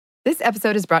This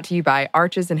episode is brought to you by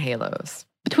Arches and Halos.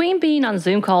 Between being on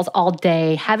Zoom calls all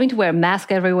day, having to wear a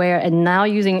mask everywhere, and now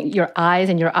using your eyes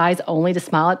and your eyes only to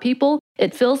smile at people,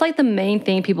 it feels like the main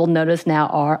thing people notice now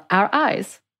are our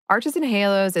eyes. Arches and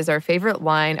Halos is our favorite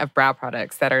line of brow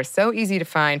products that are so easy to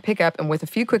find, pick up, and with a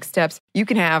few quick steps, you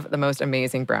can have the most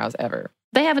amazing brows ever.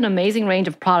 They have an amazing range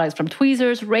of products from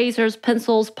tweezers, razors,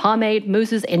 pencils, pomade,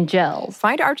 mousses, and gels.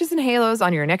 Find Arches and Halos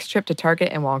on your next trip to Target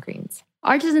and Walgreens.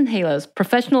 Arches and Halos,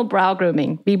 professional brow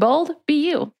grooming. Be bold, be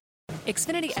you.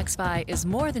 Xfinity XFi is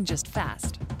more than just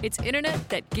fast. It's internet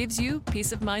that gives you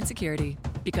peace of mind security.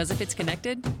 Because if it's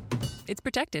connected, it's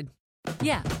protected.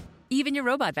 Yeah, even your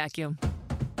robot vacuum.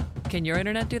 Can your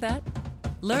internet do that?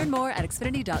 Learn more at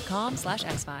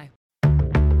xfinity.com/xfi.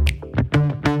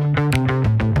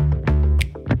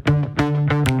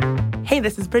 Hey,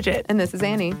 this is Bridget. And this is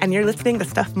Annie. And you're listening to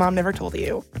Stuff Mom Never Told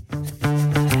You.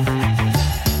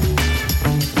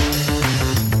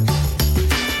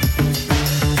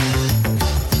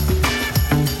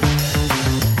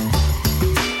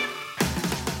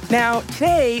 Now,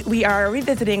 today we are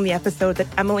revisiting the episode that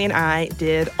Emily and I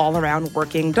did all around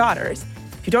working daughters.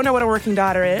 If you don't know what a working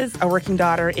daughter is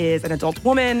an adult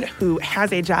woman who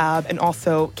has a job and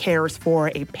also cares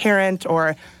for a parent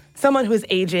or someone who is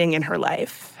aging in her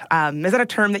life. Is that a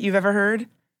term that you've ever heard?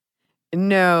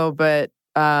 No, but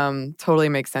totally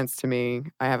makes sense to me.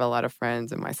 I have a lot of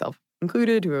friends, and myself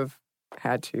included, who have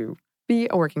had to be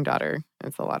a working daughter.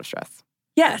 It's a lot of stress.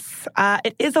 Yes,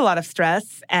 it is a lot of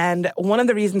stress. And one of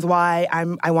the reasons why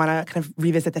I want to kind of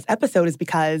revisit this episode is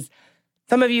because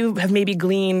some of you have maybe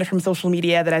gleaned from social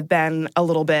media that I've been a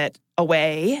little bit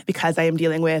away because I am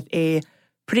dealing with a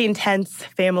pretty intense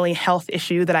family health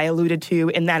issue that I alluded to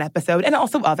in that episode and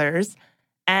also others.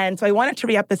 And so I wanted to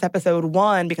re-up this episode,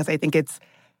 one, because I think it's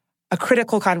a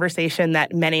critical conversation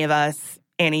that many of us,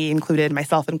 Annie included,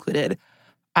 myself included,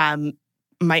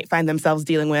 might find themselves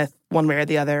dealing with one way or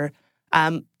the other.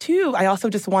 Two, I also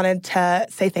just wanted to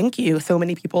say thank you. So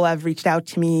many people have reached out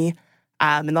to me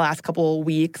in the last couple of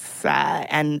weeks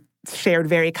and shared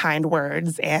very kind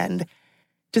words, and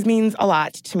just means a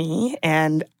lot to me.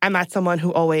 And I'm not someone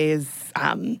who always,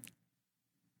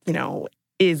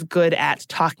 is good at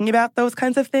talking about those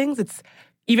kinds of things.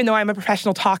 Even though I'm a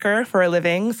professional talker for a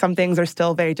living, some things are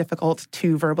still very difficult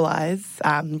to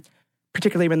verbalize,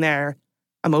 particularly when they're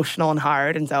emotional and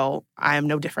hard. And so I'm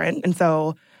no different. And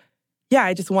so yeah,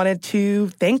 I just wanted to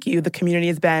thank you. The community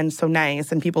has been so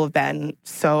nice and people have been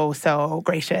so, so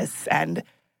gracious. And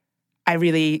I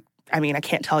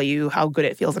can't tell you how good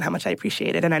it feels and how much I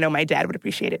appreciate it. And I know my dad would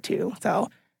appreciate it too. So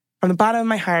from the bottom of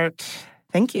my heart,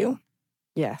 thank you.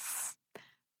 Yes.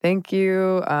 Thank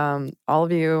you, all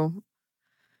of you.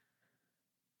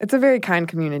 It's a very kind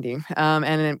community,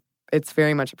 and it's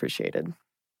very much appreciated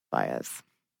by us.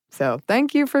 So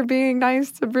thank you for being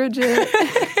nice to Bridget.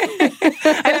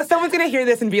 I know someone's going to hear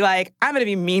this and be like, I'm going to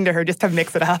be mean to her just to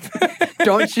mix it up.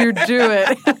 Don't you do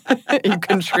it, you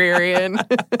contrarian.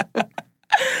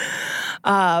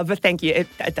 But thank you.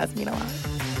 It does mean a lot.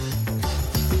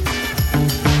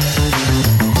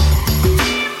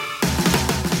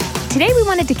 Today we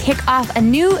wanted to kick off a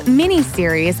new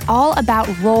mini-series all about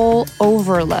role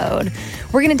overload.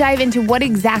 We're going to dive into what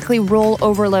exactly role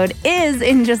overload is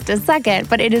in just a second,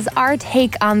 but it is our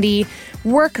take on the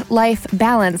work-life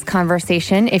balance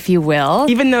conversation, if you will.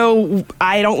 Even though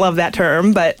I don't love that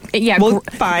term, but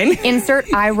fine.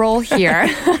 Insert eye roll here.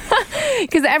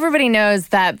 Because everybody knows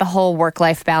that the whole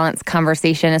work-life balance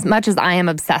conversation, as much as I am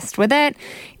obsessed with it,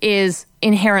 is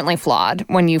inherently flawed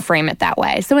when you frame it that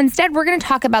way. So instead, we're going to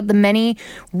talk about the many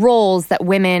roles that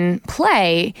women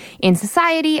play in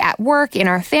society, at work, in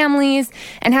our families,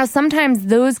 and how sometimes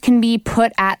those can be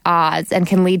put at odds and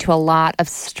can lead to a lot of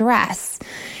stress.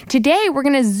 Today, we're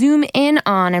going to zoom in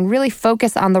on and really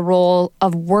focus on the role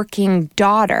of working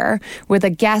daughter with a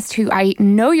guest who I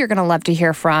know you're going to love to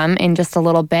hear from in just a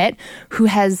little bit, who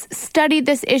has studied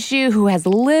this issue, who has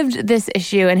lived this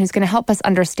issue, and who's going to help us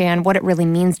understand what it really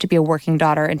means to be a working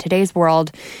daughter in today's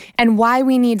world and why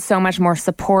we need so much more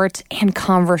support and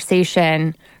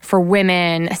conversation for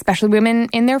women, especially women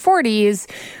in their 40s,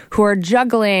 who are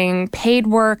juggling paid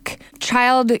work,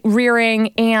 child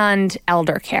rearing, and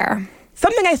elder care.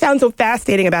 Something I found so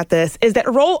fascinating about this is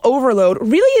that role overload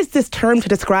really is this term to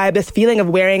describe this feeling of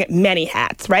wearing many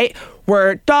hats, right?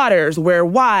 we're daughters, we're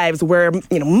wives, we're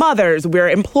mothers, we're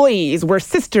employees, we're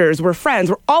sisters, we're friends,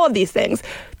 we're all of these things.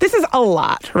 This is a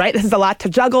lot, right? This is a lot to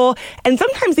juggle. And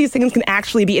sometimes these things can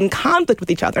actually be in conflict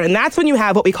with each other. And that's when you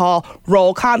have what we call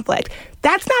role conflict.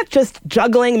 That's not just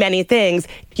juggling many things.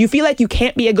 You feel like you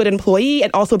can't be a good employee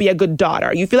and also be a good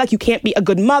daughter. You feel like you can't be a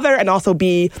good mother and also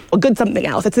be a good something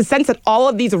else. It's a sense that all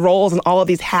of these roles and all of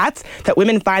these hats that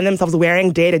women find themselves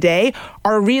wearing day to day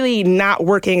are really not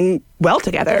working well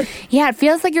together. Yeah, it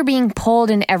feels like you're being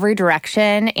pulled in every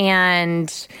direction.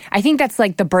 And I think that's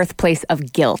like the birthplace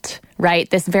of guilt, right?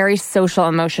 This very social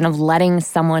emotion of letting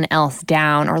someone else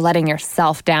down or letting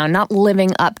yourself down, not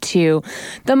living up to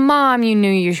the mom you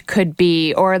knew you could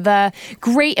be or the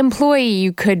great employee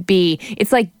you could be.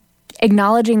 It's like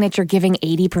acknowledging that you're giving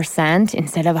 80%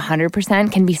 instead of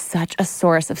 100% can be such a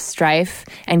source of strife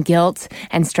and guilt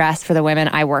and stress for the women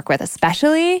I work with,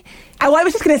 especially. Oh, I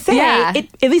was just going to say, Yeah.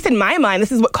 at least in my mind,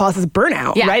 this is what causes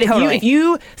burnout, Yeah, right? totally. If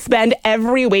you spend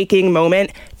every waking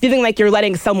moment feeling like you're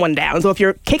letting someone down. So if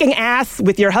you're kicking ass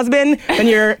with your husband, then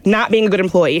you're not being a good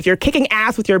employee. If you're kicking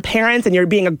ass with your parents and you're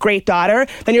being a great daughter,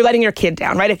 then you're letting your kid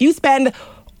down, right? If you spend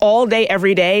all day,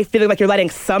 every day, feeling like you're letting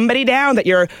somebody down, that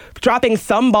you're dropping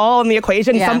some ball in the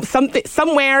equation,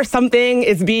 somewhere something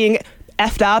is being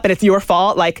effed up and it's your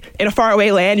fault, like in a faraway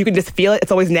land, you can just feel it,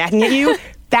 it's always nagging at you.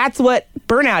 That's what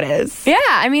burnout is. Yeah,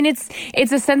 I mean,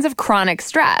 it's a sense of chronic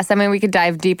stress. I mean, we could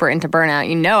dive deeper into burnout.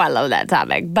 You know I love that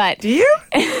topic. But Do you?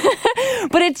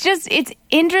 But it's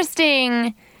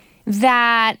interesting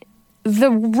that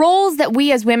the roles that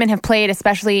we as women have played,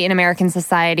 especially in American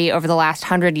society over the last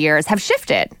 100 years, have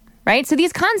shifted, right? So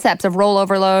these concepts of role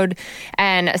overload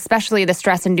and especially the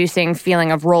stress-inducing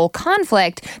feeling of role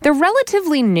conflict, they're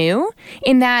relatively new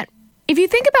in that if you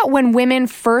think about when women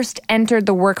first entered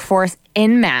the workforce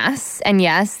en masse, and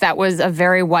yes, that was a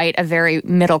very white, a very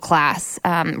middle-class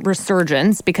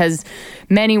resurgence because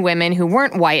many women who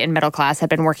weren't white and middle-class had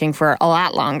been working for a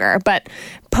lot longer. But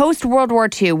post-World War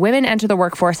II, women enter the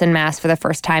workforce en masse for the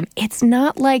first time. It's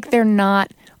not like they're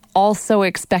not also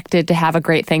expected to have a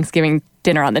great Thanksgiving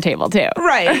dinner on the table too.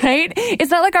 Right? It's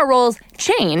not like our roles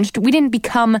changed. We didn't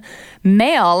become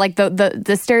male, like the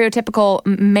stereotypical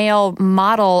male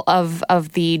model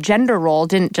of the gender role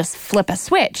didn't just flip a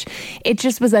switch. It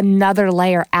just was another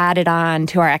layer added on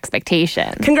to our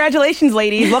expectation. Congratulations,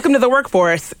 ladies. Welcome to the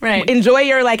workforce. Right. Enjoy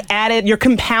your your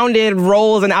compounded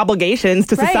roles and obligations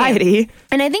to society.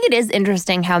 And I think it is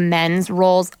interesting how men's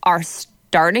roles are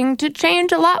starting to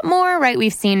change a lot more, right?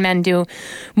 We've seen men do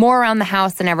more around the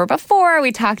house than ever before.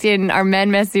 We talked in Are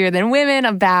Men Messier Than Women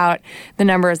about the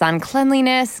numbers on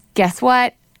cleanliness. Guess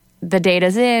what? The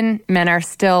data's in. Men are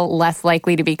still less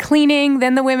likely to be cleaning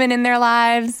than the women in their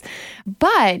lives.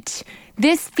 But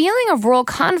this feeling of role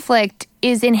conflict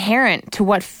is inherent to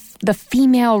what the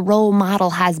female role model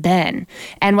has been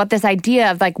and what this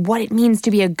idea of like what it means to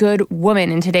be a good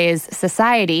woman in today's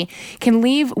society can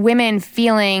leave women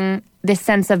feeling this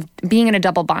sense of being in a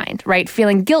double bind, right?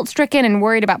 Feeling guilt-stricken and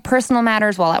worried about personal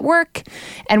matters while at work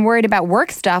and worried about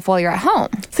work stuff while you're at home.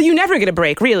 So you never get a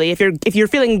break, really. If you're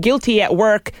feeling guilty at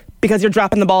work because you're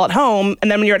dropping the ball at home,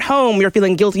 and then when you're at home, you're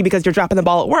feeling guilty because you're dropping the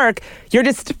ball at work, you're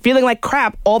just feeling like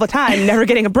crap all the time, never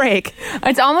getting a break.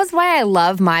 It's almost why I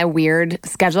love my weird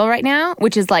schedule right now,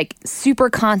 which is like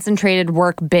super concentrated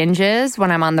work binges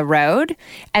when I'm on the road,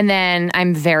 and then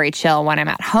I'm very chill when I'm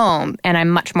at home, and I'm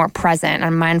much more present.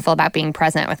 I'm mindful about being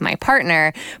present with my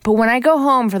partner. But when I go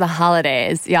home for the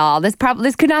holidays, y'all, this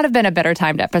could not have been a better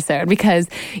timed episode because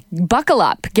buckle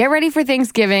up, get ready for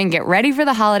Thanksgiving, get ready for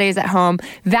the holidays at home.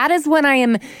 That is when I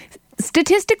am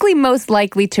statistically most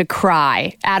likely to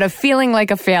cry out of feeling like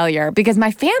a failure because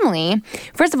my family,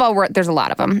 first of all, there's a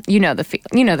lot of them. You know the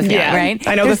feeling, right?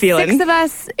 I know there's the feeling. 6 of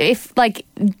us, if like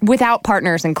without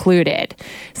partners included.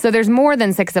 So there's more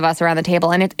than 6 of us around the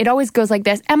table, and it always goes like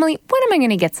this. Emily, when am I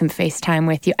going to get some FaceTime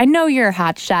with you? I know you're a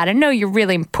hot shot. I know you're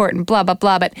really important. Blah blah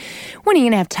blah. But when are you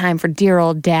going to have time for dear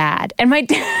old dad? And my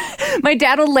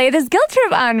dad will lay this guilt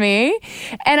trip on me,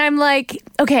 and I'm like,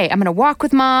 okay, I'm going to walk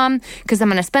with mom because I'm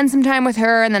going to spend some time with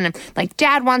her, and then like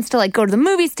dad wants to like go to the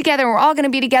movies together, and we're all going to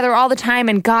be together all the time,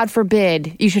 and God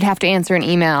forbid you should have to answer an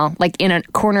email like in a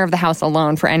corner of the house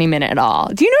alone for any minute at all.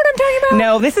 Do you know what I'm talking about?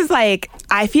 No, this is like,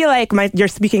 I feel like you're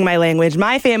speaking my language.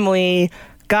 My family,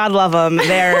 God love them,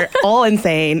 they're all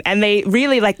insane, and they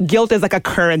really like guilt is like a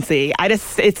currency.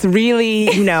 It's really,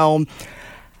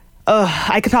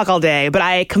 I could talk all day, but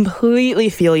I completely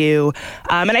feel you.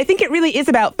 And I think it really is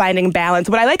about finding balance.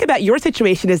 What I like about your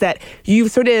situation is that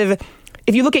you've sort of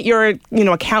if you look at your,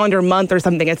 a calendar month or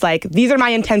something, it's like, these are my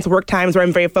intense work times where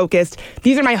I'm very focused.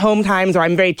 These are my home times where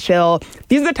I'm very chill.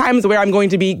 These are the times where I'm going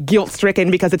to be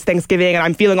guilt-stricken because it's Thanksgiving and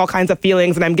I'm feeling all kinds of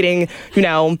feelings and I'm getting,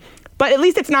 but at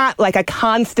least it's not like a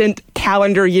constant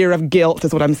calendar year of guilt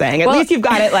is what I'm saying. At least you've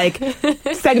got it like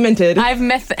segmented.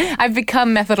 I've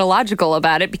become methodological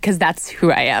about it because that's who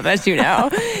I am, as you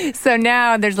know. So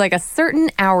now there's like a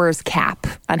certain hours cap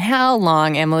on how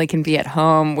long Emily can be at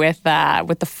home with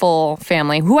the full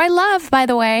family, who I love, by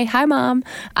the way. Hi, Mom.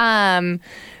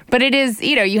 But it is,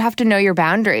 you have to know your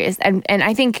boundaries. And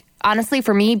I think, honestly,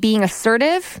 for me, being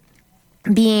assertive,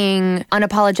 being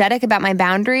unapologetic about my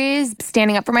boundaries,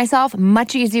 standing up for myself,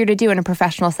 much easier to do in a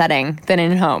professional setting than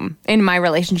in home, in my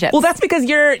relationships. Well, that's because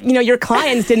your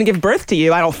clients didn't give birth to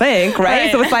you, I don't think,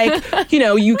 right? So it's like,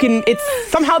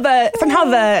 it's somehow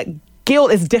the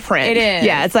guilt is different. It is.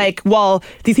 Yeah, it's like, well,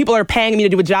 these people are paying me to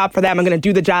do a job for them. I'm going to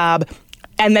do the job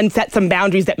and then set some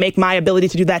boundaries that make my ability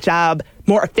to do that job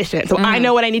more efficient. So I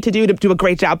know what I need to do a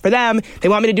great job for them. They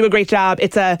want me to do a great job.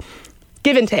 It's a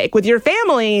give and take. With your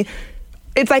family,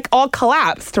 it's like all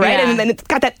collapsed, right? Yeah. And then it's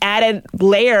got that added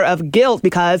layer of guilt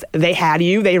because they had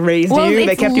you, they raised you,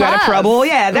 they kept you out of trouble.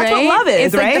 Yeah, that's right? what love is,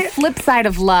 it's right? It's like the flip side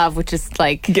of love, which is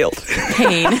like guilt,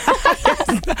 pain.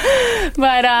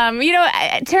 But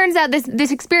it turns out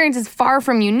this experience is far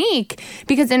from unique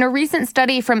because in a recent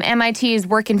study from MIT's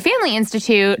Work and Family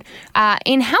Institute,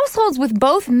 in households with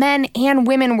both men and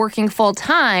women working full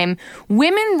time,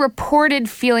 women reported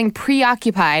feeling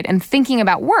preoccupied and thinking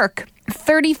about work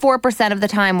 34% of the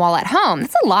time while at home.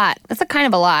 That's a lot. That's a kind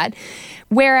of a lot.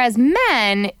 Whereas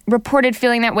men reported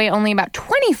feeling that way only about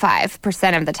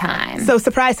 25% of the time. So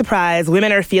surprise, surprise,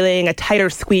 women are feeling a tighter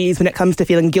squeeze when it comes to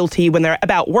feeling guilty when they're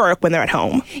about work, when they're at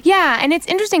home. Yeah, and it's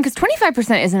interesting because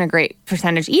 25% isn't a great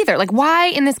percentage either. Like, why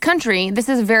in this country, this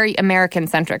is a very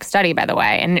American-centric study, by the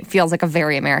way, and it feels like a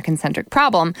very American-centric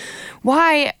problem.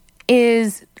 Why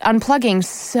is unplugging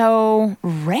so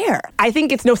rare? I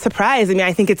think it's no surprise. I mean,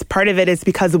 I think it's part of it is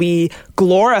because we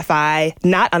glorify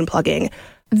not unplugging.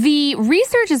 The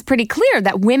research is pretty clear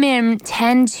that women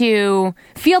tend to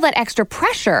feel that extra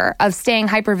pressure of staying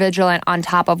hypervigilant on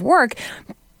top of work,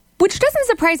 which doesn't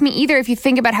surprise me either if you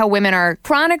think about how women are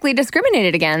chronically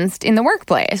discriminated against in the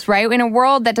workplace, right? In a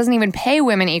world that doesn't even pay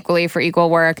women equally for equal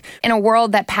work, in a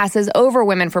world that passes over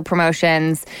women for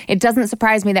promotions, it doesn't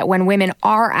surprise me that when women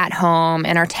are at home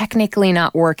and are technically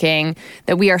not working,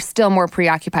 that we are still more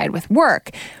preoccupied with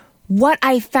work. What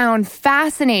I found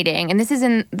fascinating, and this is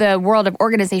in the world of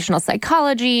organizational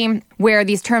psychology, where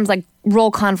these terms like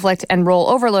role conflict and role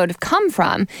overload have come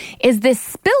from, is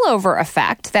this spillover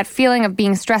effect, that feeling of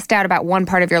being stressed out about one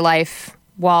part of your life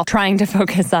while trying to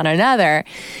focus on another,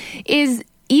 is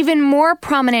even more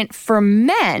prominent for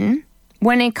men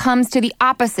when it comes to the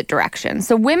opposite direction.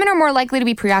 So women are more likely to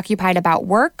be preoccupied about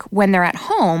work when they're at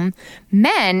home.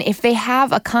 Men, if they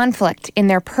have a conflict in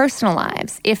their personal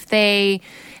lives, if they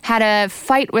had a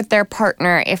fight with their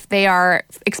partner, if they are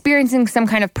experiencing some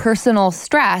kind of personal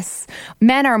stress,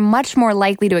 men are much more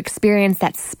likely to experience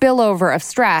that spillover of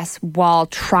stress while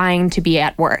trying to be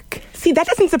at work. See, that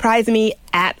doesn't surprise me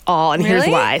at all, and here's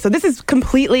why. So this is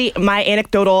completely my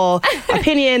anecdotal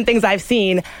opinion, things I've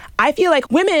seen. I feel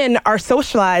like women are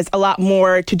socialized a lot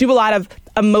more to do a lot of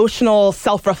emotional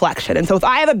self-reflection. And so if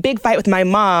I have a big fight with my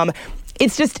mom,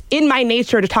 it's just in my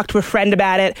nature to talk to a friend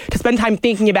about it, to spend time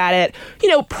thinking about it,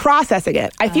 processing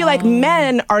it. I feel like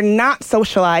men are not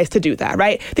socialized to do that,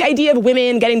 right? The idea of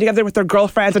women getting together with their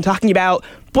girlfriends and talking about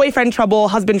boyfriend trouble,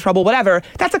 husband trouble, whatever,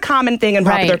 that's a common thing in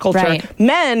popular culture. Right.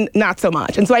 Men, not so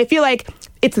much. And so I feel like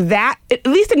it's that, at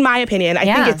least in my opinion, I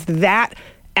think it's that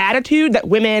attitude that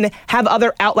women have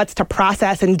other outlets to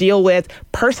process and deal with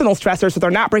personal stressors so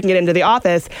they're not bringing it into the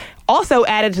office. Also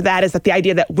added to that is that the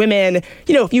idea that women,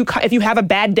 if you have a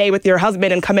bad day with your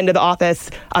husband and come into the office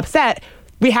upset,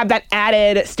 we have that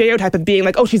added stereotype of being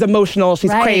like, oh, she's emotional,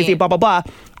 she's crazy, blah, blah, blah.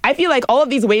 I feel like all of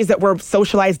these ways that we're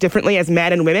socialized differently as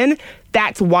men and women,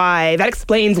 that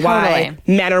explains why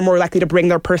men are more likely to bring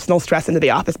their personal stress into the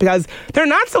office, because they're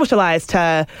not socialized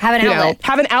to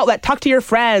have an outlet, talk to your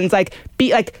friends,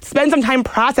 spend some time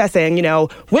processing.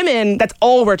 Women, that's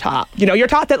all we're taught. You're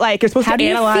taught that you're supposed to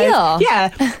analyze. How do you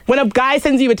feel? Yeah. When a guy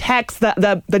sends you a text,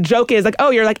 the joke is oh,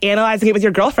 you're analyzing it with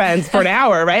your girlfriends for an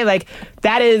hour, right?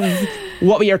 That is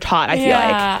what we are taught, I feel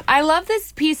like. I love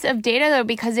this piece of data, though,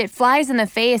 because it flies in the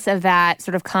face of that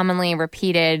sort of commonly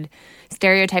repeated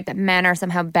stereotype that men are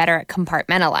somehow better at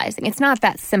compartmentalizing. It's not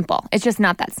that simple. It's just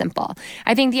not that simple.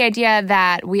 I think the idea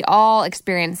that we all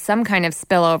experience some kind of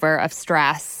spillover of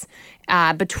stress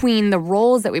between the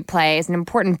roles that we play is an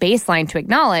important baseline to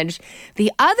acknowledge.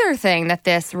 The other thing that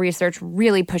this research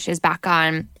really pushes back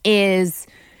on is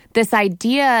this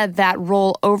idea that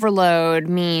role overload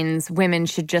means women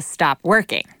should just stop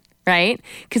working, right?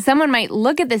 Because someone might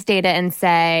look at this data and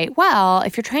say, well,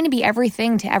 if you're trying to be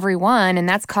everything to everyone and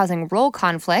that's causing role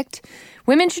conflict,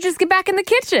 women should just get back in the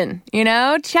kitchen,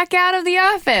 check out of the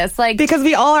office. Because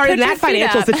we all are in that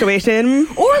financial situation.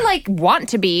 Or want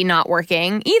to be not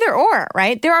working, either or,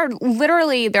 right? There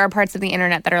are parts of the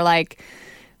internet that are like,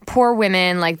 poor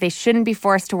women, they shouldn't be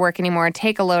forced to work anymore,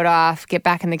 take a load off, get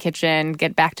back in the kitchen,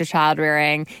 get back to child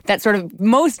rearing, that sort of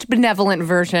most benevolent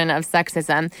version of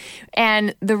sexism.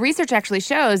 And the research actually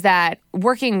shows that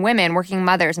working women, working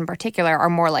mothers in particular, are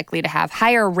more likely to have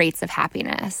higher rates of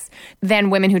happiness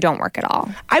than women who don't work at all.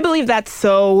 I believe that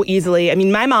so easily. I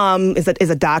mean, my mom is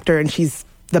a doctor and she's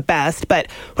the best.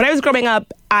 But when I was growing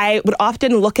up, I would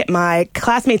often look at my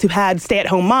classmates who had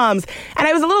stay-at-home moms, and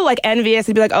I was a little envious.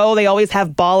 I'd be like, oh, they always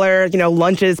have baller,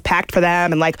 lunches packed for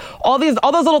them, and all those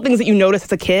little things that you notice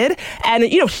as a kid. And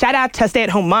shout out to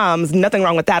stay-at-home moms, nothing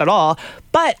wrong with that at all.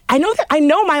 But I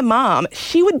know my mom,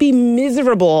 she would be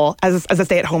miserable as a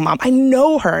stay-at-home mom. I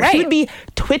know her. Right. She would be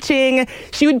twitching.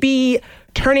 She would be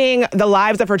turning the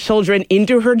lives of her children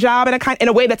into her job in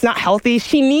a way that's not healthy.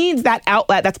 She needs that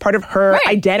outlet. That's part of her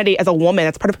identity as a woman.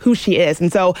 That's part of who she is.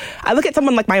 And so I look at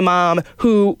someone like my mom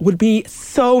who would be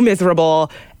so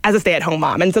miserable as a stay-at-home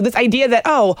mom. And so this idea that,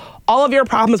 all of your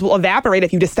problems will evaporate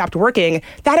if you just stopped working,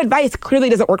 that advice clearly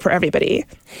doesn't work for everybody.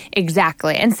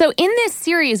 Exactly. And so in this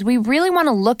series, we really want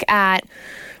to look at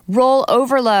role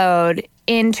overload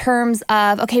in terms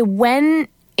of, okay, when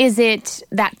is it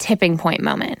that tipping point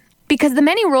moment? Because the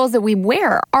many roles that we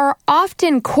wear are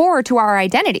often core to our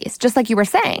identities, just like you were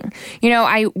saying.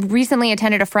 I recently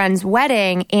attended a friend's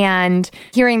wedding, and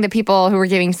hearing the people who were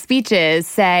giving speeches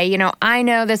say, I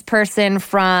know this person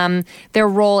from their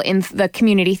role in the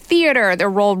community theater, their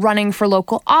role running for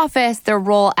local office, their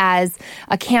role as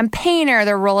a campaigner,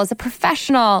 their role as a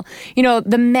professional,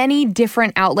 the many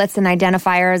different outlets and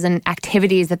identifiers and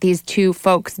activities that these two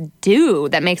folks do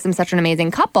that makes them such an amazing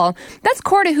couple. That's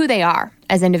core to who they are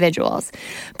as individuals.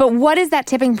 But what is that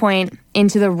tipping point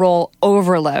into the role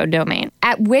overload domain?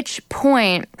 At which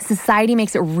point society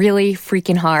makes it really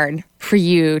freaking hard for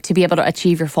you to be able to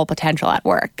achieve your full potential at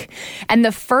work. And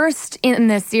the first in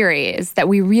this series that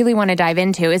we really want to dive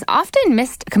into is often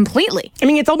missed completely. I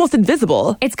mean, it's almost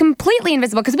invisible. It's completely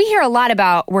invisible because we hear a lot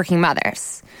about working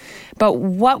mothers. But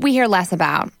what we hear less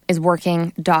about is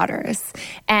working daughters.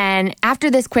 And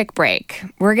after this quick break,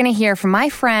 we're going to hear from my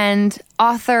friend,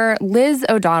 author Liz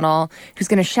O'Donnell, who's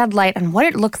going to shed light on what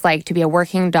it looks like to be a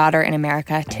working daughter in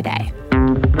America today.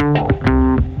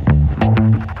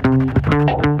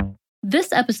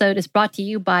 This episode is brought to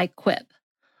you by Quip.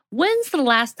 When's the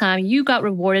last time you got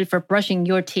rewarded for brushing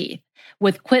your teeth?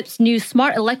 With Quip's new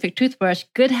smart electric toothbrush,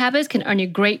 good habits can earn you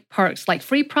great perks like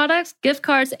free products, gift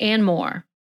cards, and more.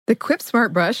 The Quip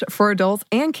Smart Brush for adults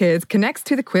and kids connects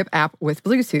to the Quip app with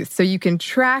Bluetooth, so you can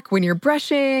track when you're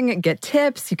brushing, get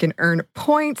tips, you can earn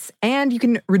points, and you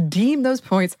can redeem those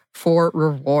points for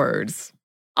rewards.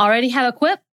 Already have a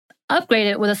Quip? Upgrade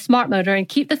it with a smart motor and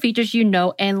keep the features you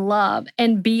know and love.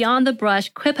 And beyond the brush,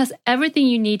 Quip has everything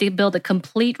you need to build a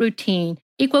complete routine.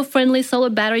 Eco-friendly solar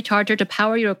battery charger to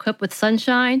power your Quip with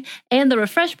sunshine, and the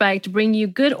refresh bag to bring you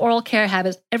good oral care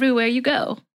habits everywhere you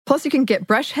go. Plus, you can get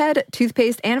brush head,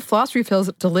 toothpaste, and floss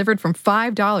refills delivered from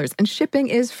 $5, and shipping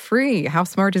is free. How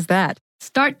smart is that?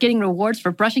 Start getting rewards for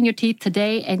brushing your teeth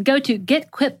today and go to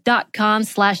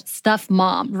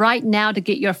getquip.com/stuffmom right now to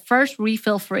get your first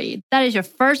refill free. That is your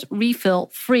first refill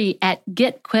free at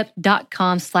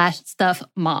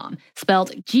getquip.com/stuffmom.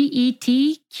 Spelled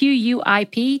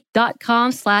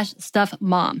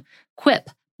GETQUIP.com/stuffmom. Quip.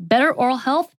 Better oral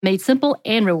health made simple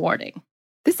and rewarding.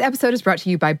 This episode is brought to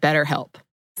you by BetterHelp.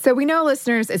 So we know,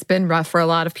 listeners, it's been rough for a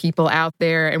lot of people out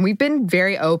there, and we've been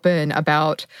very open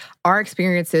about our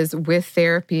experiences with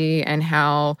therapy and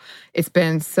how it's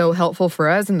been so helpful for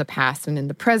us in the past and in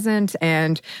the present.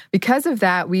 And because of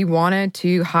that, we wanted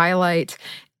to highlight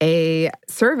a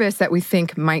service that we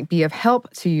think might be of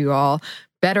help to you all,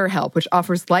 BetterHelp, which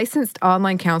offers licensed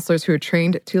online counselors who are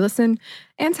trained to listen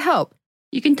and to help.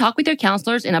 You can talk with your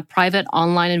counselors in a private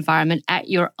online environment at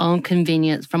your own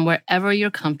convenience from wherever you're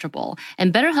comfortable.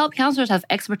 And BetterHelp counselors have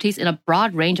expertise in a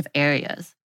broad range of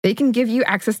areas. They can give you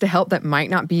access to help that might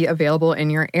not be available in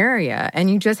your area. And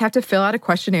you just have to fill out a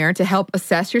questionnaire to help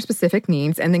assess your specific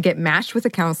needs and then get matched with a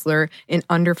counselor in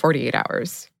under 48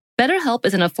 hours. BetterHelp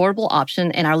is an affordable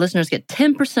option, and our listeners get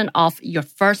 10% off your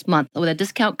first month with a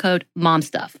discount code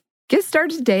MOMSTUFF. Get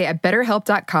started today at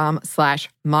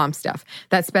BetterHelp.com/momstuff.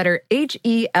 That's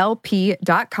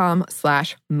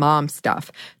BetterHelp.com/momstuff.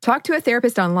 Talk to a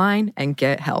therapist online and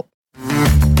get help.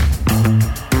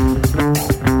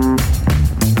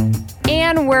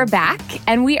 And we're back,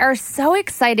 and we are so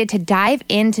excited to dive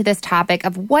into this topic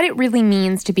of what it really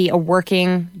means to be a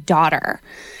working daughter.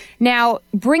 Now,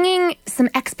 bringing some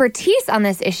expertise on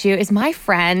this issue is my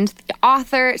friend, the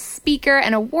author, speaker,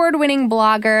 and award-winning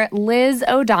blogger, Liz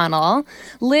O'Donnell.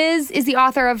 Liz is the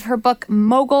author of her book,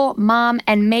 Mogul, Mom,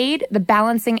 and Maid, The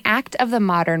Balancing Act of the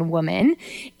Modern Woman.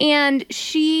 And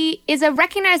she is a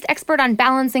recognized expert on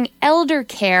balancing elder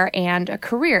care and a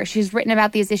career. She's written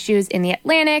about these issues in The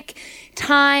Atlantic,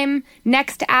 Time,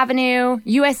 Next Avenue,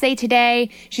 USA Today.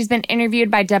 She's been interviewed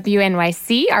by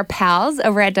WNYC, our pals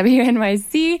over at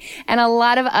WNYC, and a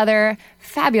lot of other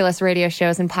fabulous radio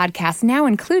shows and podcasts, now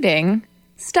including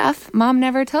Stuff Mom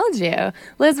Never Told You.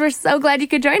 Liz, we're so glad you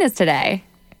could join us today.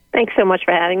 Thanks so much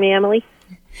for having me, Emily.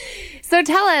 So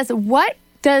tell us, what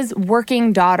does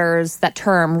working daughters, that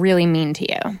term, really mean to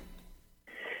you?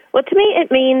 Well, to me,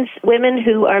 it means women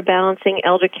who are balancing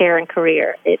elder care and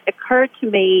career. It occurred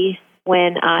to me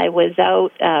when I was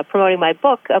out promoting my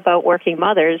book about working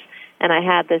mothers, and I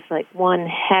had this one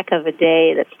heck of a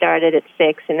day that started at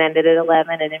 6 and ended at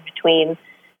 11, and in between,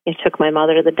 I took my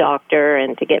mother to the doctor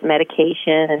and to get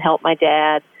medication and help my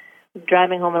dad.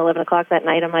 Driving home at 11 o'clock that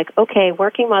night, I'm like, okay,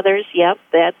 working mothers, yep,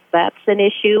 that's an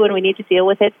issue, and we need to deal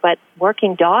with it, but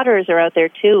working daughters are out there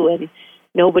too, and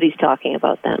nobody's talking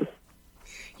about them.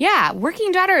 Yeah,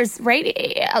 working daughters, right?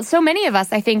 So many of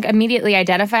us, I think, immediately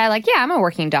identify I'm a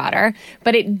working daughter,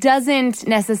 but it doesn't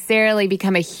necessarily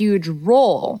become a huge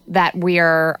role that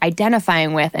we're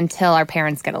identifying with until our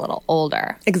parents get a little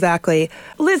older. Exactly.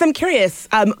 Liz, I'm curious,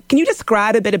 can you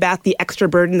describe a bit about the extra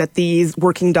burden that these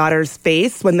working daughters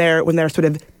face when they're sort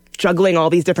of juggling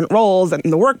all these different roles in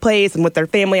the workplace and with their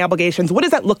family obligations? What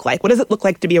does that look like? What does it look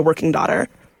like to be a working daughter?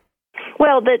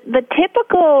 Well, the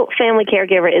typical family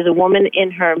caregiver is a woman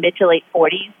in her mid to late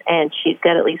 40s, and she's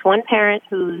got at least one parent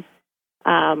who's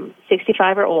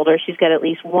 65 or older. She's got at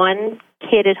least one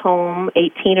kid at home,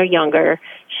 18 or younger.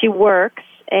 She works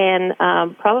and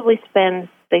probably spends,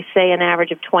 they say, an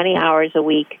average of 20 hours a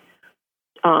week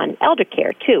on elder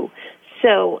care, too.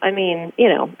 So, I mean,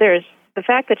 there's the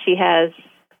fact that she has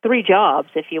 3 jobs,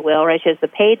 if you will, right? She has the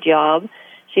paid job,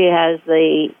 she has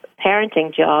the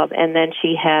parenting job, and then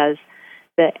she has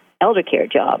the elder care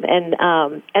job. And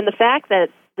the fact that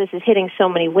this is hitting so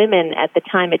many women at the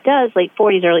time it does, late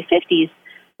 40s, early 50s,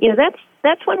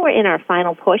 that's when we're in our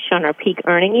final push on our peak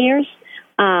earning years.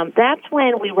 That's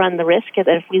when we run the risk that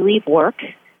if we leave work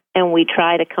and we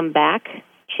try to come back,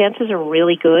 chances are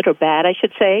really good, or bad, I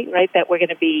should say, right, that we're going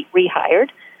to be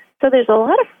rehired. So there's a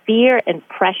lot of fear and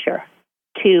pressure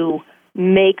to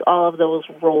make all of those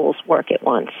roles work at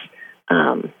once.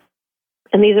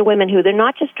 And these are women who, they're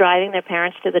not just driving their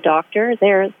parents to the doctor,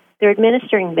 they're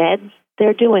administering meds,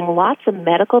 they're doing lots of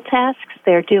medical tasks,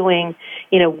 they're doing,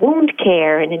 wound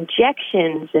care and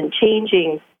injections and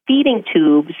changing feeding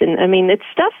tubes. And I mean, it's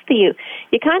stuff that you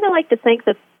kind of like to think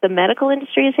that the medical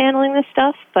industry is handling this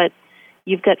stuff, but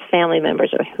you've got family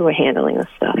members who are handling this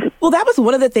stuff. Well, that was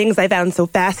one of the things I found so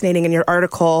fascinating in your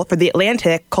article for The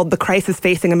Atlantic called The Crisis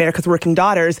Facing America's Working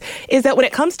Daughters, is that when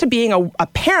it comes to being a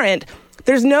parent,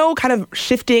 there's no kind of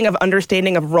shifting of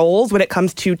understanding of roles when it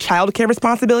comes to childcare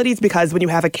responsibilities, because when you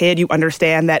have a kid, you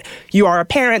understand that you are a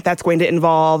parent. That's going to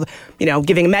involve,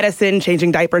 giving medicine,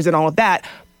 changing diapers, and all of that.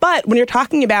 But when you're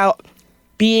talking about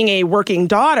being a working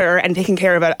daughter and taking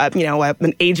care of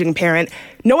an aging parent,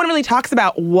 no one really talks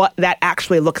about what that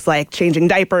actually looks like. Changing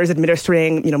diapers,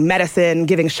 administering, medicine,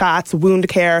 giving shots, wound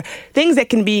care, things that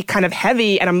can be kind of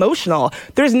heavy and emotional.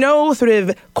 There's no sort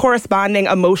of corresponding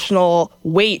emotional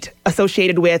weight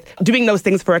associated with doing those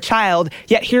things for a child.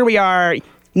 Yet here we are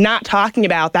not talking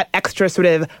about that extra sort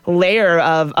of layer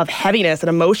of heaviness and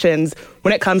emotions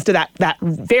when it comes to that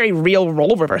very real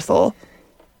role reversal.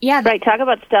 Yeah. Right. Talk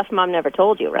about stuff Mom never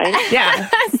told you, right? Yeah.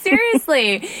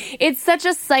 Seriously. It's such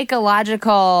a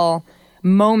psychological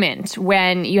moment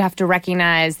when you have to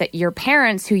recognize that your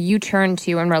parents, who you turn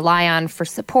to and rely on for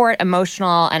support,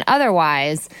 emotional and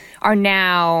otherwise, are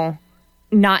now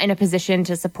not in a position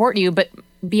to support you, but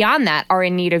beyond that are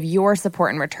in need of your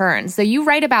support in return. So you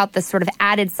write about this sort of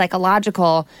added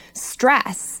psychological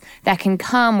stress that can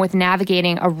come with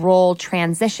navigating a role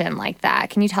transition like that.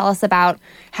 Can you tell us about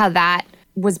how that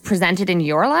was presented in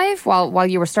your life while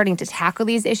you were starting to tackle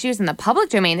these issues in the public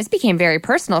domain? This became very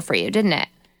personal for you, didn't it?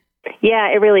 Yeah,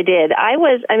 it really did.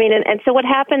 And so what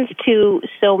happens to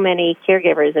so many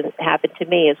caregivers, and it happened to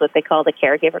me, is what they call the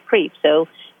caregiver creep. So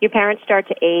your parents start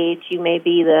to age. You may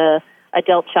be the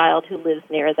adult child who lives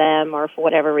near them or for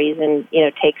whatever reason,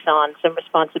 takes on some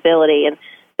responsibility. And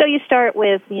so you start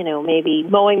with, maybe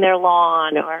mowing their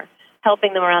lawn or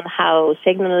helping them around the house,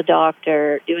 taking them to the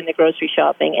doctor, doing the grocery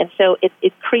shopping. And so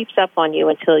it creeps up on you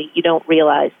until you don't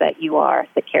realize that you are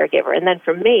the caregiver. And then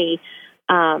for me,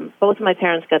 both of my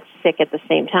parents got sick at the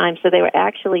same time. So they were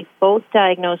actually both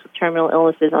diagnosed with terminal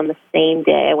illnesses on the same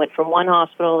day. I went from one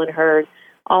hospital and heard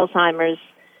Alzheimer's,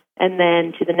 and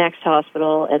then to the next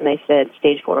hospital, and they said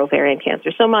stage 4 ovarian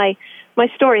cancer. So my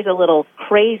story's a little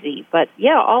crazy, but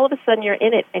yeah, all of a sudden you're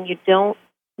in it, and you don't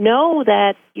know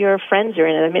that your friends are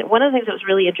in it. I mean, one of the things that was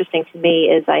really interesting to me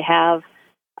is I have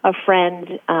a friend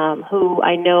who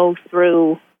I know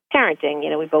through parenting.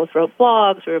 We both wrote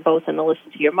blogs. We were both in the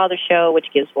Listen to Your Mother show, which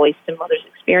gives voice to mothers'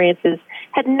 experiences.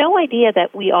 Had no idea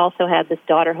that we also had this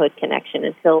daughterhood connection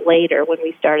until later when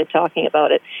we started talking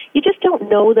about it. You just don't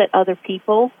know that other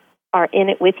people are in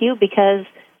it with you because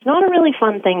it's not a really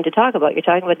fun thing to talk about. You're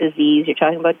talking about disease, you're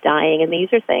talking about dying, and these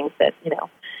are things that,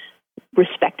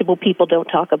 respectable people don't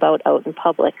talk about out in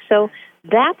public. So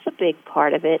that's a big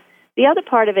part of it. The other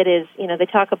part of it is, they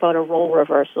talk about a role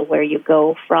reversal where you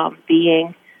go from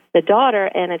being the daughter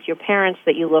and it's your parents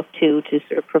that you look to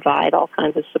sort of provide all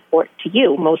kinds of support to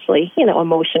you, mostly,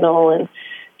 emotional and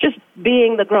just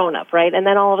being the grown-up, right? And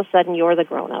then all of a sudden you're the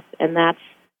grown-up, and that's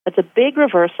a big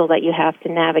reversal that you have to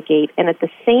navigate. And at the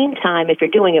same time, if you're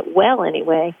doing it well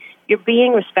anyway, you're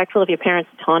being respectful of your parents'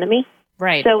 autonomy.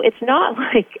 Right. So it's not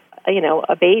like,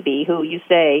 a baby who you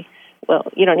say, well,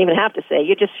 you don't even have to say.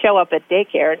 You just show up at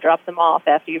daycare and drop them off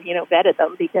after you've, vetted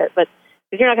them. But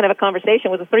you're not going to have a conversation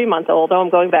with a 3-month-old,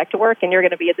 I'm going back to work, and you're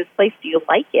going to be at this place. Do you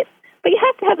like it? But you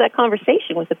have to have that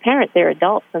conversation with the parent. They're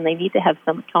adults, and they need to have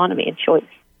some autonomy and choice.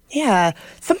 Yeah.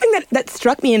 Something that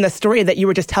struck me in the story that you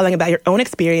were just telling about your own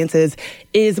experiences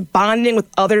is bonding with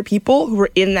other people who were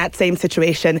in that same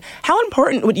situation. How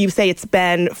important would you say it's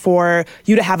been for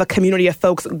you to have a community of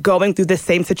folks going through this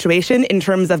same situation in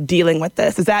terms of dealing with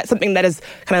this? Is that something that has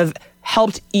kind of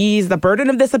helped ease the burden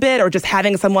of this a bit, or just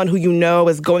having someone who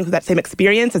is going through that same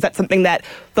experience? Is that something that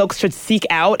folks should seek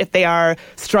out if they are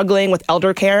struggling with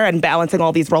elder care and balancing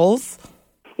all these roles?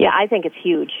 Yeah, I think it's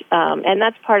huge. And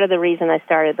that's part of the reason I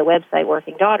started the website,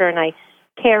 Working Daughter, and I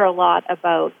care a lot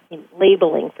about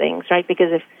labeling things, right? Because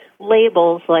if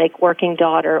labels like working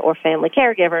daughter or family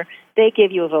caregiver, they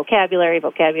give you a vocabulary.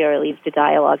 Vocabulary leads to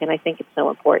dialogue, and I think it's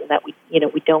so important that we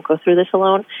don't go through this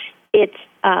alone. It's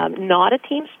not a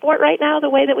team sport right now, the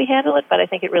way that we handle it, but I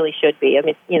think it really should be. I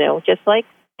mean, just like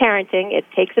parenting, it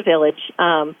takes a village.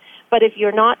 But if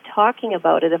you're not talking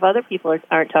about it, if other people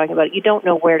aren't talking about it, you don't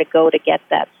know where to go to get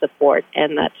that support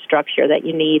and that structure that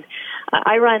you need.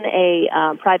 I run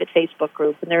a private Facebook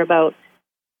group, and there are about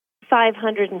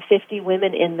 550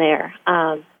 women in there.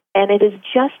 And it is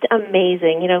just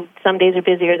amazing. Some days are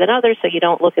busier than others, so you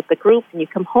don't look at the group, and you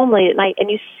come home late at night, and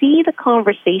you see the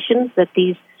conversations that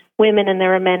these women, and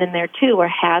there are men in there too, are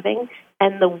having,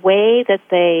 and the way that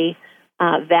they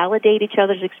validate each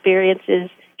other's experiences,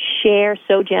 share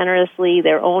so generously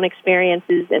their own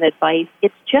experiences and advice.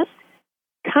 It's just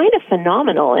kind of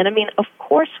phenomenal. And I mean, of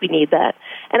course we need that.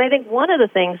 And I think one of the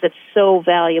things that's so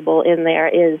valuable in there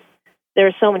is there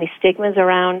are so many stigmas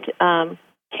around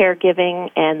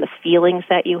caregiving and the feelings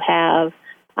that you have.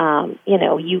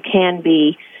 You can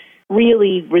be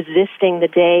really resisting the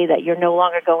day that you're no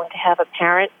longer going to have a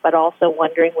parent, but also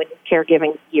wondering when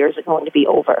caregiving years are going to be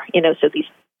over. So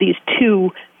these two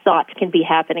thoughts can be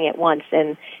happening at once,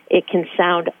 and it can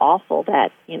sound awful that,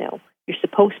 you're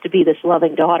supposed to be this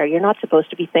loving daughter. You're not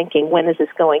supposed to be thinking, when is this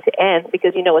going to end?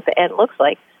 Because you know what the end looks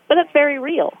like. But that's very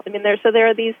real. I mean, there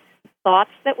are these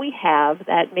thoughts that we have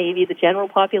that maybe the general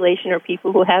population or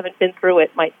people who haven't been through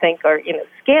it might think are,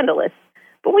 scandalous.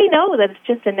 But we know that it's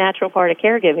just a natural part of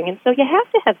caregiving, and so you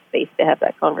have to have space to have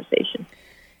that conversation.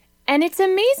 And it's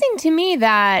amazing to me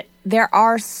that there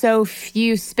are so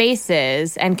few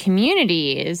spaces and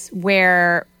communities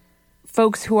where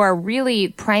folks who are really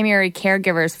primary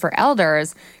caregivers for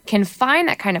elders can find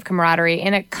that kind of camaraderie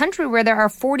in a country where there are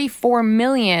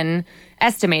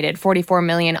estimated 44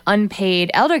 million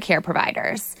unpaid elder care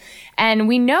providers. And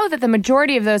we know that the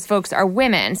majority of those folks are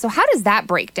women. So how does that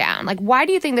break down? Like, why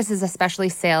do you think this is especially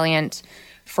salient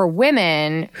for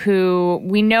women who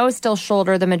we know still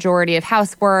shoulder the majority of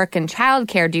housework and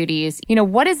childcare duties?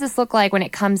 What does this look like when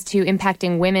it comes to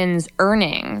impacting women's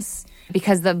earnings?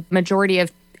 Because the majority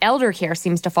of elder care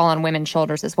seems to fall on women's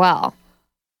shoulders as well.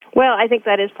 Well, I think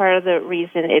that is part of the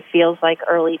reason it feels like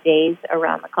early days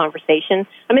around the conversation.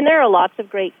 I mean, there are lots of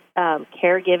great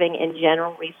caregiving and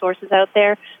general resources out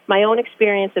there. My own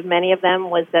experience of many of them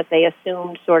was that they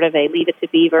assumed sort of a Leave It to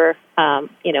Beaver,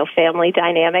 family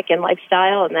dynamic and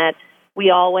lifestyle, and that we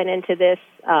all went into this,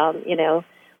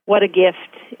 what a gift,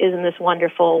 isn't this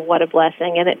wonderful, what a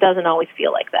blessing, and it doesn't always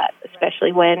feel like that,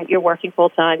 especially when you're working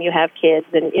full-time, you have kids,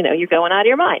 and, you're going out of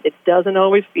your mind. It doesn't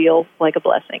always feel like a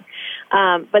blessing.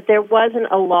 But there wasn't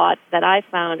a lot that I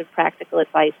found of practical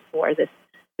advice for this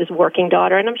working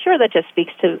daughter, and I'm sure that just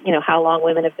speaks to, how long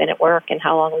women have been at work and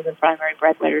how long we've been primary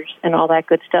breadwinners and all that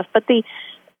good stuff. But the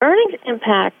earnings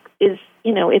impact is,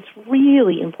 it's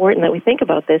really important that we think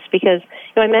about this because,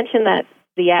 I mentioned that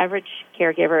the average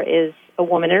caregiver is a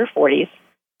woman in her 40s,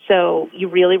 so you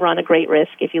really run a great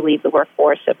risk if you leave the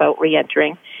workforce about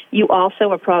reentering. You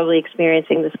also are probably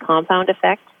experiencing this compound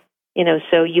effect,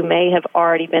 so you may have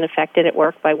already been affected at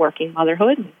work by working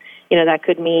motherhood. That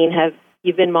could mean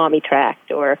you've been mommy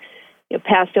tracked or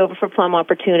passed over for plum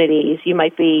opportunities. You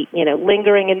might be,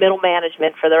 lingering in middle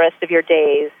management for the rest of your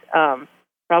days,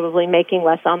 probably making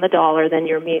less on the dollar than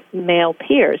your male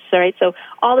peers, right? So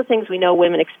all the things we know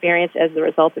women experience as the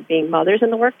result of being mothers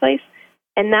in the workplace.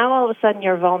 And now all of a sudden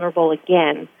you're vulnerable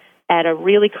again at a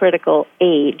really critical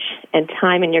age and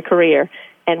time in your career.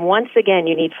 And once again,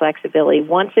 you need flexibility.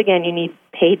 Once again, you need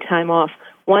paid time off.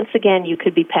 Once again, you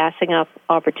could be passing up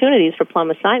opportunities for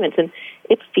plum assignments. And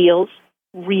it feels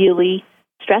really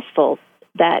stressful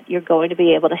that you're going to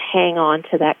be able to hang on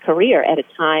to that career at a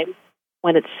time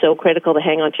when it's so critical to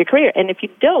hang on to your career. And if you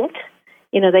don't,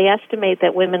 they estimate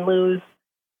that women lose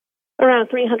around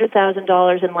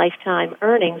 $300,000 in lifetime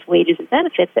earnings, wages, and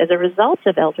benefits as a result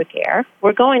of elder care.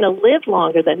 We're going to live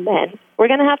longer than men. We're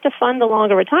going to have to fund a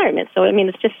longer retirement. So,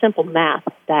 it's just simple math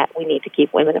that we need to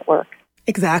keep women at work.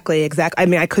 Exactly.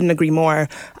 I couldn't agree more.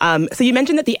 So you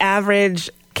mentioned that the average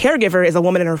caregiver is a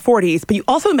woman in her 40s, but you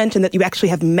also mentioned that you actually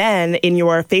have men in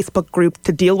your Facebook group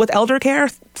to deal with elder care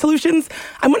solutions.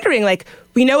 I'm wondering,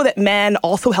 we know that men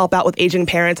also help out with aging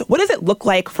parents. What does it look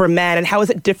like for men, and how is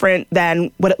it different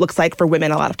than what it looks like for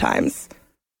women a lot of times?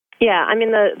 Yeah,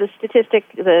 the statistic,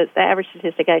 the average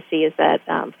statistic I see is that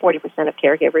 40% of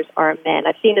caregivers are men.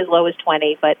 I've seen as low as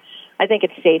 20, but I think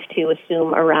it's safe to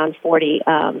assume around 40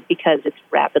 because it's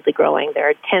rapidly growing. There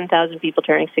are 10,000 people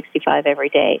turning 65 every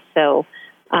day. So,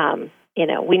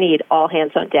 we need all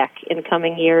hands on deck in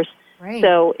coming years. Right.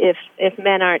 So if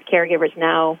men aren't caregivers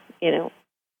now,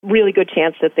 really good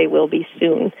chance that they will be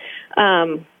soon.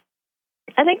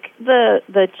 I think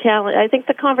the challenge, I think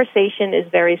the conversation is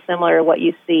very similar to what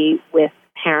you see with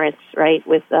parents, right,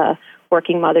 with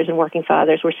working mothers and working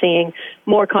fathers. We're seeing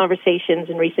more conversations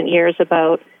in recent years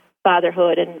about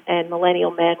fatherhood and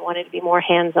millennial men wanting to be more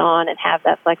hands-on and have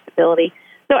that flexibility.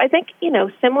 So I think,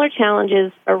 similar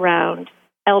challenges around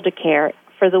elder care.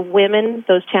 For the women,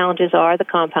 those challenges are the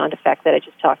compound effect that I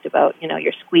just talked about.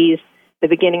 You're squeezed the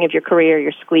beginning of your career,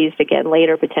 you're squeezed again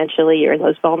later, potentially. You're in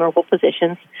those vulnerable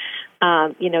positions.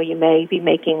 You may be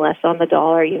making less on the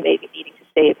dollar. You may be needing to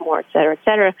save more, et cetera, et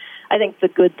cetera. I think the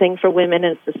good thing for women,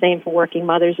 and it's the same for working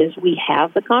mothers, is we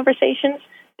have the conversations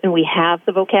and we have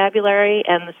the vocabulary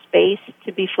and the space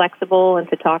to be flexible and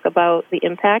to talk about the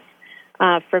impact.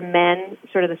 For men,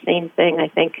 sort of the same thing. I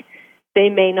think they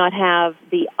may not have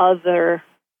the other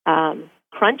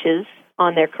crunches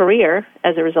on their career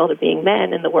as a result of being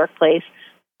men in the workplace,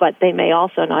 but they may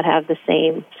also not have the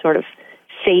same sort of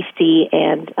safety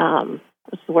and,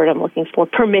 what's the word I'm looking for,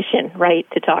 permission, right,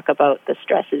 to talk about the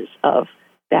stresses of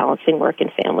balancing work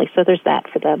and family. So there's that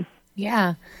for them.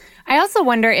 Yeah. I also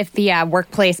wonder if the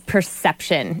workplace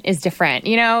perception is different.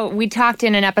 We talked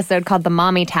in an episode called The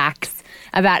Mommy Tax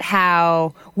about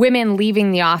how women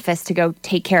leaving the office to go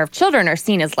take care of children are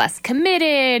seen as less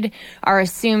committed, are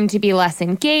assumed to be less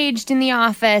engaged in the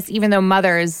office, even though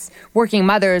working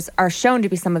mothers are shown to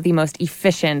be some of the most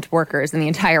efficient workers in the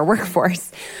entire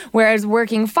workforce. Whereas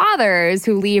working fathers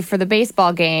who leave for the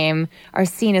baseball game are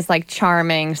seen as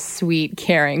charming, sweet,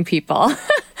 caring people.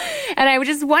 And I would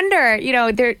just wonder,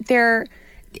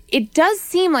 it does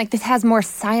seem like this has more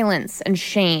silence and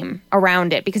shame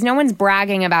around it because no one's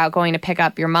bragging about going to pick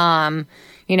up your mom,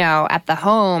 at the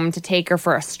home to take her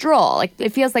for a stroll.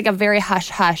 It feels like a very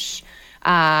hush-hush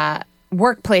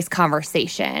workplace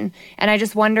conversation. And I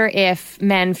just wonder if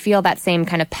men feel that same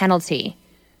kind of penalty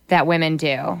that women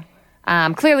do.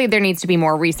 Clearly, there needs to be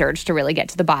more research to really get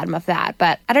to the bottom of that.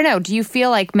 But I don't know. Do you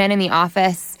feel like men in the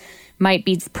office might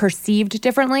be perceived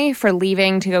differently for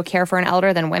leaving to go care for an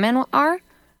elder than women are?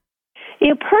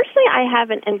 Personally, I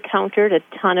haven't encountered a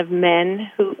ton of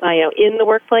men who, in the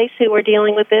workplace who are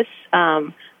dealing with this.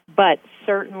 But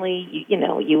certainly,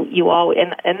 you always,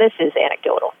 and this is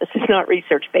anecdotal. This is not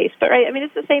research-based, but right, I mean,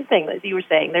 it's the same thing as you were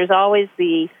saying. There's always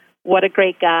the, what a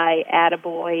great guy,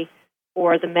 attaboy,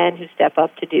 or the men who step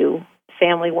up to do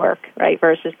family work, right,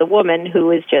 versus the woman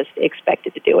who is just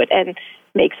expected to do it and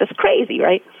makes us crazy,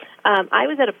 right? I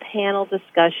was at a panel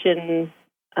discussion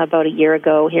about a year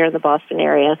ago here in the Boston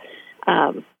area.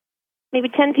 Maybe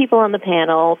 10 people on the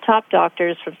panel, top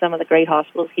doctors from some of the great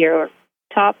hospitals here,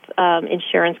 top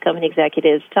insurance company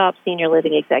executives, top senior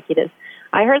living executives.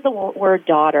 I heard the word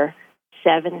daughter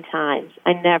 7 times.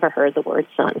 I never heard the word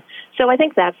son. So I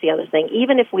think that's the other thing.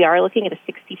 Even if we are looking at a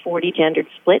 60-40 gendered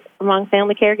split among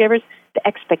family caregivers, the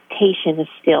expectation is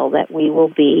still that we will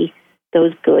be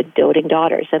those good doting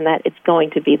daughters and that it's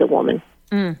going to be the woman.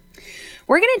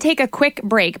 We're going to take a quick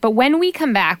break, but when we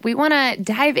come back, we want to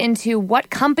dive into what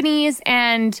companies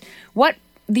and what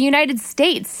the United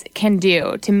States can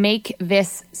do to make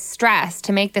this stress,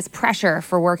 to make this pressure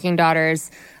for working daughters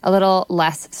a little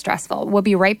less stressful. We'll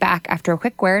be right back after a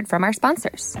quick word from our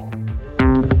sponsors.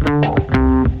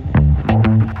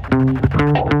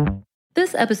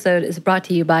 This episode is brought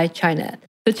to you by Chinet.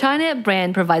 The Chinet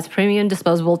brand provides premium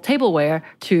disposable tableware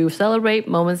to celebrate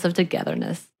moments of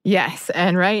togetherness. Yes,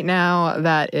 and right now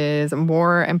that is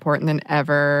more important than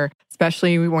ever,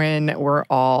 especially when we're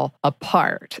all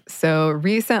apart. So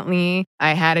recently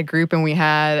I had a group and we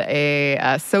had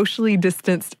a socially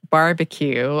distanced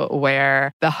barbecue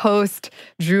where the host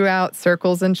drew out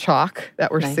circles and chalk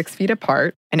that were 6 feet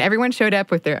apart. And everyone showed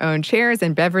up with their own chairs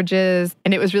and beverages.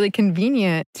 And it was really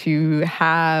convenient to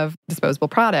have disposable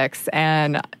products.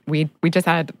 And we just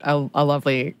had a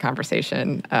lovely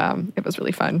conversation. It was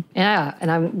really fun. Yeah, and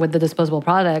I'm with the disposable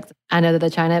products. I know that the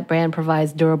Chinet brand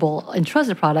provides durable and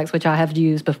trusted products, which I have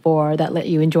used before, that let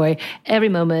you enjoy every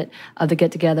moment of the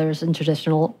get-togethers and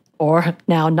traditional or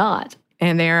now not.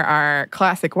 And there are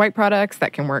classic white products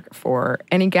that can work for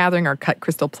any gathering or cut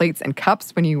crystal plates and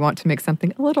cups when you want to make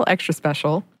something a little extra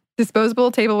special. Disposable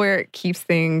tableware keeps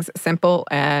things simple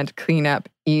and cleanup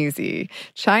easy.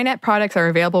 Chinet products are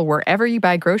available wherever you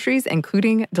buy groceries,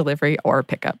 including delivery or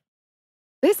pickup.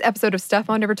 This episode of Stuff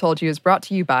Mom Never Told You is brought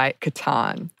to you by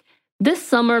Catan. This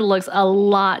summer looks a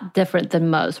lot different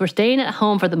than most. We're staying at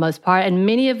home for the most part, and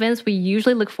many events we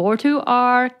usually look forward to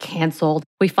are canceled.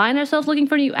 We find ourselves looking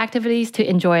for new activities to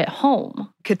enjoy at home.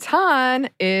 Catan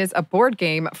is a board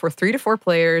game for 3 to 4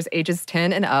 players, ages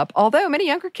 10 and up. Although many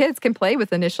younger kids can play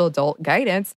with initial adult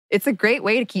guidance, it's a great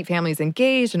way to keep families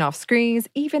engaged and off screens,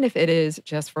 even if it is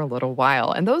just for a little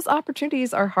while. And those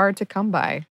opportunities are hard to come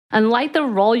by. Unlike the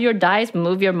roll your dice,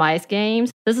 move your mice games,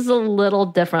 this is a little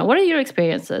different. What are your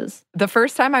experiences? The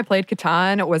first time I played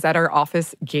Catan was at our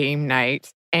office game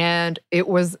night. And it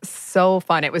was so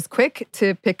fun. It was quick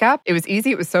to pick up. It was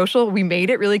easy. It was social. We made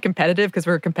it really competitive because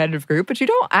we're a competitive group, but you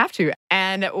don't have to.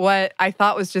 And what I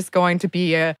thought was just going to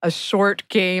be a short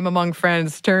game among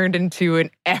friends turned into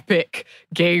an epic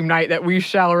game night that we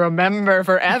shall remember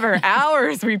forever.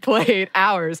 Hours we played,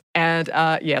 hours. And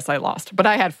yes, I lost, but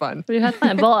I had fun. You had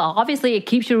fun. Well, obviously it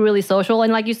keeps you really social.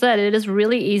 And like you said, it is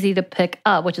really easy to pick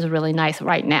up, which is really nice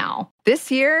right now.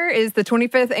 This year is the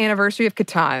 25th anniversary of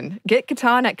Catan. Get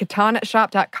Catan at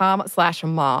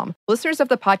catanshop.com/mom. Listeners of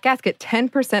the podcast get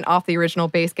 10% off the original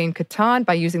base game Catan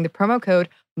by using the promo code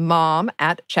MOM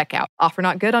at checkout. Offer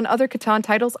not good on other Catan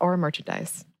titles or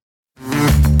merchandise.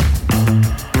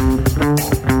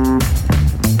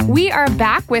 We are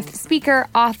back with speaker,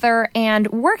 author, and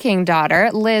working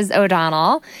daughter, Liz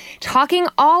O'Donnell, talking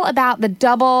all about the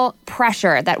double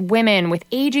pressure that women with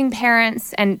aging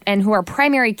parents and who are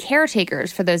primary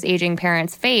caretakers for those aging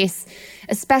parents face,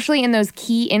 especially in those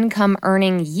key income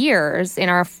earning years in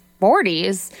our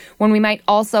 40s, when we might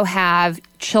also have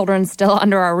children still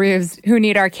under our roofs who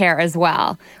need our care as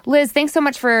well. Liz, thanks so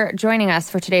much for joining us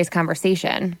for today's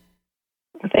conversation.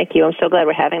 Thank you. I'm so glad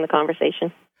we're having the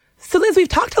conversation. So, Liz, we've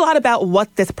talked a lot about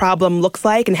what this problem looks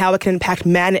like and how it can impact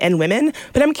men and women,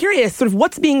 but I'm curious, sort of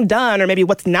what's being done or maybe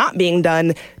what's not being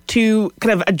done to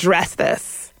kind of address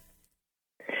this?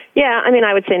 Yeah, I mean,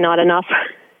 I would say not enough.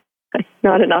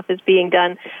 Not enough is being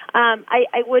done.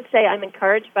 I would say I'm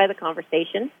encouraged by the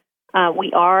conversation.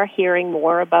 We are hearing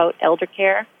more about elder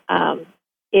care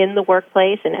in the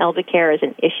workplace, and elder care is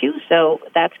an issue, so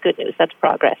that's good news. That's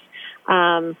progress.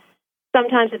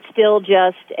 Sometimes it's still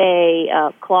just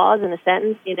a clause in a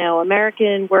sentence. You know,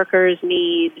 American workers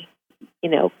need,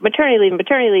 maternity leave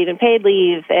and paid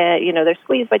leave. They're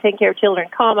squeezed by taking care of children,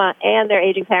 comma, and their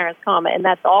aging parents, comma. And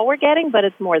that's all we're getting, but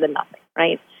it's more than nothing,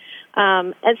 right?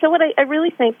 And so what I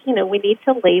really think, we need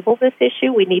to label this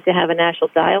issue. We need to have a national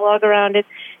dialogue around it.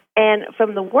 And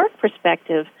from the work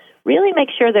perspective, really make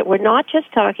sure that we're not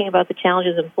just talking about the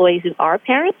challenges of employees who are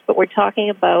parents, but we're talking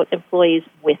about employees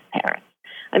with parents.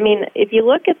 I mean, if you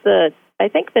look at I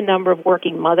think the number of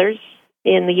working mothers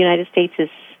in the United States is,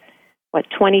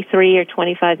 23 or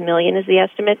 25 million is the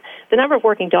estimate. The number of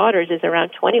working daughters is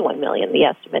around 21 million, the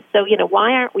estimate. So,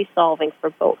 why aren't we solving for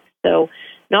both? So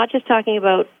not just talking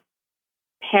about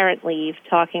parent leave,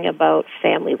 talking about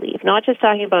family leave, not just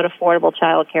talking about affordable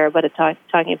child care, but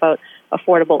talking about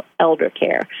affordable elder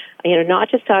care. Not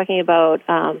just talking about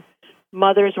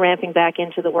mothers ramping back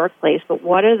into the workplace, but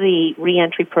what are the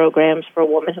reentry programs for a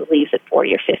woman who leaves at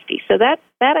 40 or 50? So that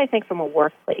I think from a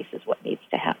workplace is what needs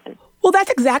to happen. Well,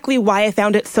 that's exactly why I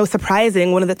found it so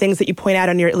surprising. One of the things that you point out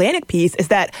on your Atlantic piece is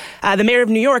that the mayor of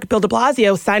New York, Bill de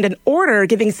Blasio, signed an order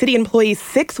giving city employees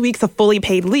 6 weeks of fully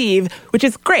paid leave, which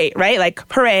is great, right? Like,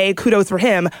 hooray, kudos for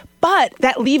him. But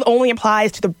that leave only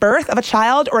applies to the birth of a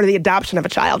child or the adoption of a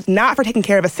child, not for taking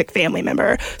care of a sick family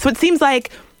member. So it seems like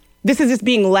this is just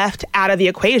being left out of the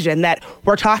equation, that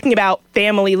we're talking about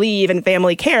family leave and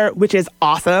family care, which is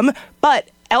awesome, but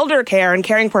elder care and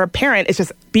caring for a parent is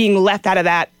just being left out of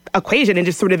that equation and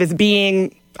just sort of is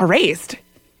being erased.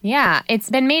 Yeah, it's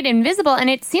been made invisible, and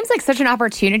it seems like such an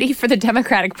opportunity for the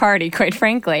Democratic Party, quite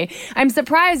frankly. I'm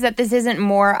surprised that this isn't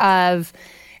more of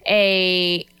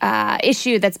a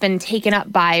issue that's been taken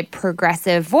up by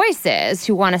progressive voices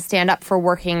who want to stand up for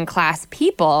working class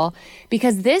people,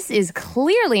 because this is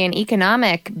clearly an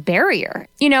economic barrier.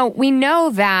 We know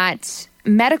that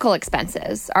medical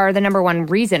expenses are the number one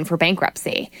reason for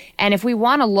bankruptcy. And if we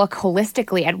want to look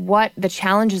holistically at what the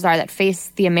challenges are that face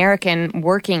the American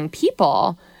working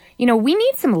people, we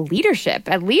need some leadership,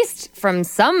 at least from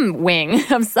some wing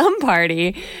of some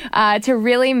party, to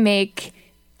really make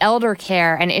elder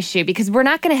care an issue, because we're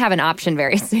not going to have an option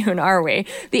very soon, are we?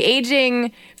 The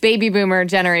aging baby boomer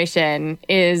generation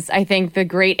is, I think, the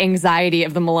great anxiety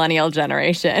of the millennial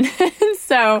generation.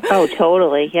 So, oh,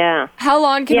 totally, yeah. How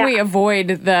long can we avoid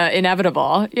the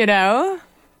inevitable, Oh,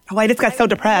 I just got so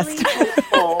depressed.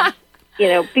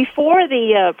 Before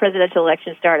the presidential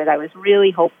election started, I was really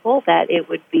hopeful that it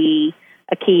would be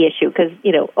a key issue because,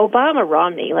 Obama,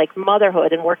 Romney, like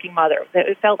motherhood and working mother,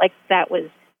 it felt like that was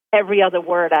every other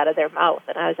word out of their mouth.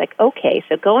 And I was like, okay,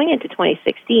 so going into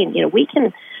 2016, we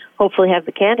can hopefully have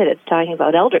the candidates talking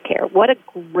about elder care. What a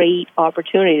great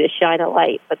opportunity to shine a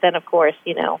light. But then, of course,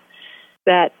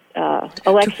 that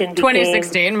election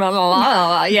 2016, blah, blah,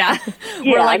 blah. Yeah.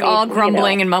 We're all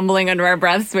grumbling and mumbling under our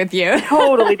breaths with you.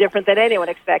 Totally different than anyone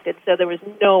expected. So there was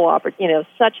no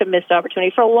such a missed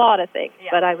opportunity for a lot of things. Yeah.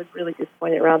 But I was really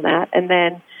disappointed around that. And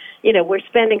then, we're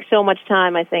spending so much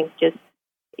time, I think, just,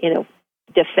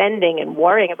 defending and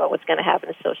worrying about what's going to happen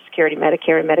to Social Security,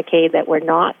 Medicare, and Medicaid, that we're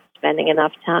not spending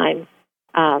enough time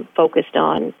focused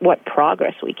on what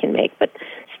progress we can make. But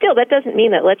still, that doesn't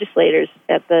mean that legislators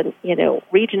at the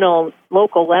regional,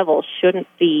 local level shouldn't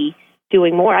be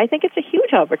doing more. I think it's a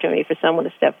huge opportunity for someone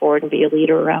to step forward and be a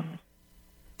leader around this.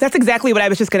 That's exactly what I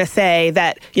was just going to say,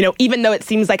 that, even though it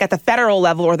seems like at the federal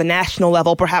level or the national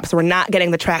level, perhaps we're not getting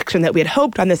the traction that we had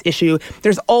hoped on this issue,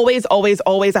 there's always, always,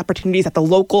 always opportunities at the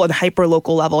local and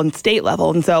hyper-local level and state level.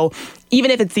 And so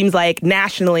even if it seems like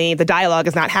nationally the dialogue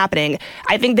is not happening,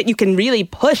 I think that you can really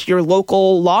push your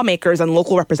local lawmakers and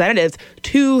local representatives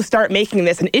to start making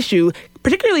this an issue,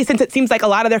 particularly since it seems like a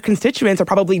lot of their constituents are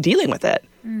probably dealing with it.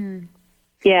 Mm.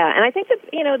 Yeah, and I think that,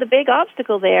 the big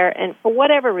obstacle there, and for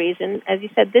whatever reason, as you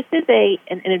said, this is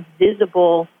an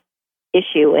invisible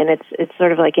issue, and it's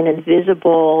sort of like an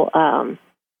invisible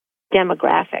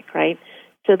demographic, right?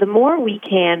 So the more we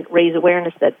can raise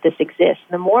awareness that this exists,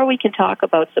 the more we can talk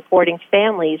about supporting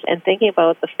families and thinking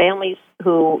about the families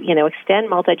who, extend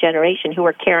multi-generation, who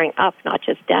are carrying up, not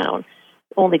just down,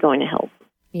 only going to help.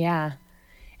 Yeah.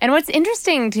 And what's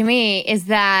interesting to me is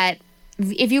that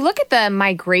if you look at the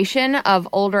migration of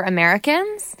older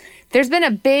Americans, there's been a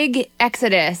big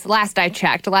exodus, last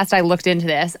I looked into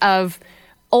this, of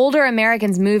older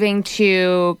Americans moving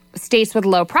to states with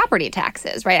low property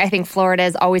taxes, right? I think Florida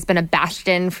has always been a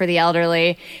bastion for the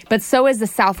elderly, but so is the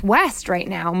Southwest right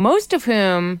now, most of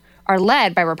whom are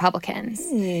led by Republicans.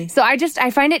 So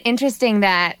I find it interesting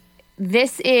that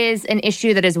this is an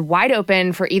issue that is wide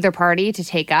open for either party to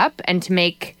take up and to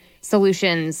make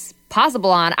solutions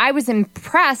possible on. I was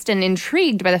impressed and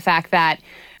intrigued by the fact that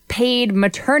paid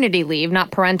maternity leave,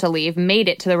 not parental leave, made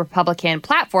it to the Republican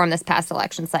platform this past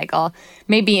election cycle,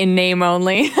 maybe in name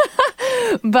only.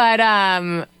 But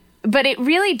it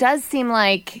really does seem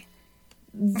like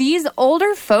these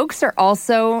older folks are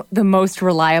also the most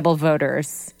reliable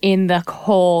voters in the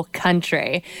whole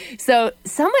country. So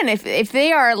someone, if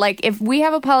they are like, if we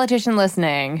have a politician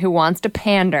listening who wants to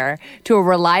pander to a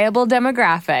reliable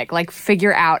demographic, like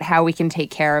figure out how we can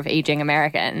take care of aging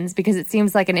Americans, because it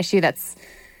seems like an issue that's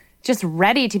just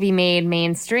ready to be made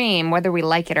mainstream, whether we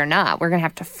like it or not. We're going to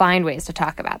have to find ways to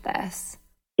talk about this.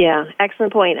 Yeah,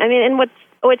 excellent point. I mean, and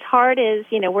what's hard is,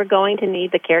 we're going to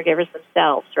need the caregivers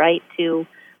themselves, right, to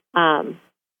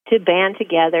band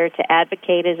together, to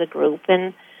advocate as a group.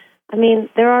 And, I mean,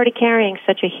 they're already carrying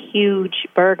such a huge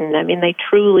burden. I mean, they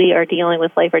truly are dealing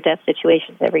with life or death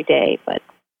situations every day. But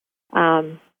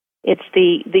it's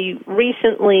the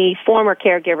recently former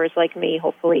caregivers like me,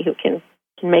 hopefully, who can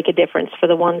make a difference for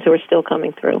the ones who are still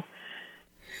coming through.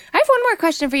 I have one more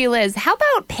question for you, Liz. How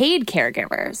about paid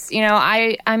caregivers?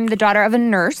 I'm the daughter of a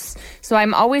nurse, so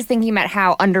I'm always thinking about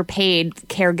how underpaid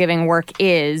caregiving work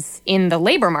is in the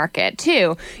labor market,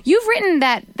 too. You've written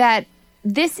that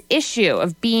this issue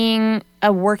of being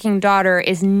a working daughter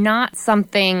is not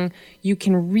something you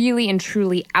can really and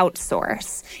truly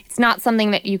outsource. It's not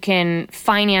something that you can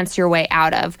finance your way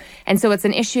out of. And so it's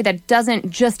an issue that doesn't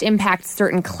just impact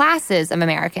certain classes of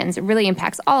Americans. It really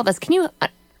impacts all of us. Can you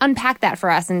unpack that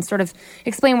for us and sort of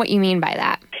explain what you mean by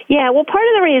that? Yeah, well, part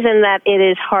of the reason that it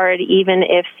is hard, even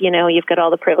if, you've got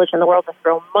all the privilege in the world to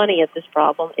throw money at this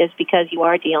problem, is because you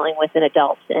are dealing with an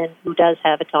adult and who does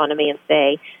have autonomy and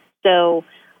say. So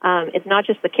it's not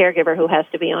just the caregiver who has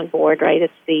to be on board, right?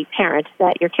 It's the parent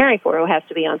that you're caring for who has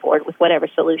to be on board with whatever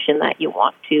solution that you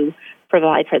want to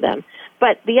provide for them.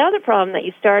 But the other problem that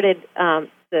you started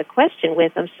the question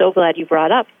with, I'm so glad you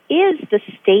brought up, is the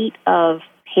state of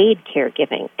paid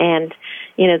caregiving. And,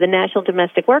 the National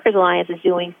Domestic Workers Alliance is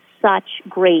doing such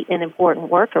great and important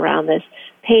work around this.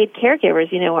 Paid caregivers,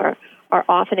 are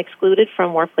often excluded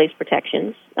from workplace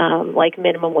protections, like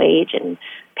minimum wage and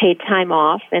paid time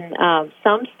off. And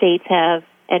some states have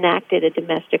enacted a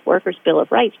domestic workers' bill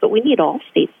of rights, but we need all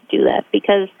states to do that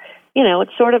because,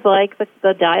 it's sort of like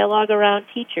the dialogue around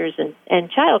teachers and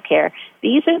childcare.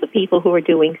 These are the people who are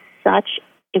doing such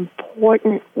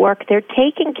important work. They're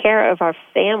taking care of our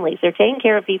families. They're taking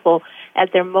care of people at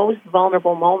their most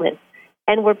vulnerable moments,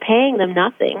 and we're paying them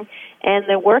nothing, and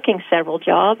they're working several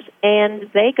jobs, and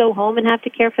they go home and have to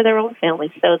care for their own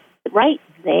families. So right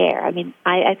there, I mean,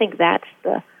 I think that's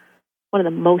one of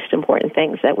the most important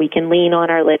things that we can lean on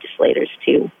our legislators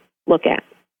to look at.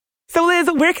 So Liz,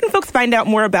 where can folks find out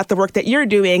more about the work that you're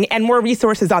doing and more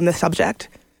resources on this subject?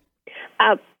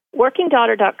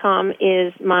 WorkingDaughter.com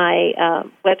is my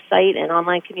website and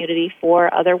online community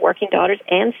for other working daughters,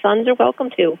 and sons are welcome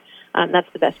to. That's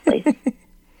the best place.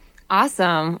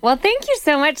 Awesome. Well, thank you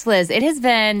so much, Liz. It has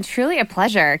been truly a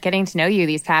pleasure getting to know you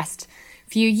these past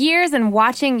few years and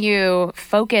watching you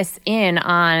focus in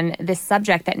on this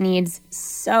subject that needs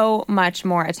so much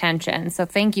more attention. So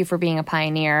thank you for being a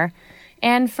pioneer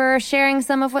and for sharing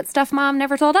some of what stuff Mom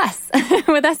never told us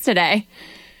with us today.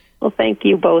 Well, thank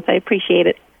you both. I appreciate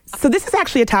it. So this is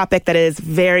actually a topic that is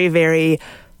very, very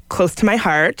close to my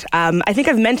heart. I think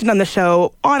I've mentioned on the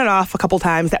show on and off a couple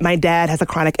times that my dad has a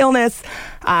chronic illness.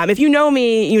 If you know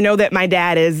me, you know that my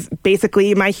dad is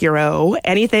basically my hero.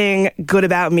 Anything good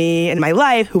about me and my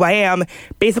life, who I am,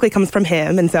 basically comes from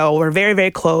him. And so we're very,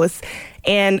 very close.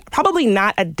 And probably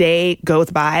not a day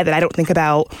goes by that I don't think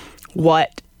about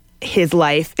what his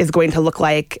life is going to look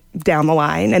like down the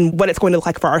line and what it's going to look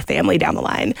like for our family down the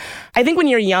line. I think when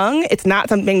you're young, it's not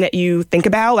something that you think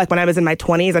about. Like when I was in my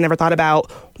 20s, I never thought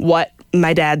about what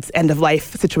my dad's end of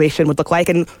life situation would look like.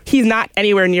 And he's not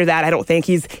anywhere near that, I don't think.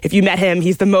 If you met him,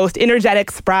 he's the most energetic,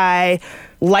 spry,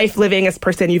 life-livingest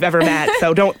person you've ever met.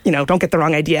 So don't get the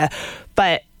wrong idea.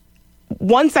 But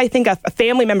once I think a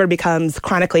family member becomes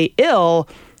chronically ill,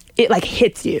 it like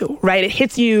hits you, right? It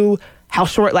hits you how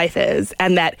short life is,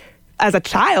 and that as a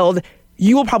child,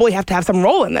 you will probably have to have some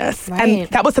role in this. Right. And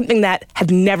that was something that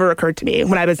had never occurred to me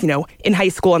when I was, in high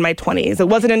school in my 20s. It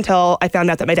wasn't until I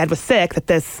found out that my dad was sick that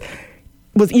this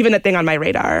was even a thing on my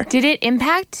radar. Did it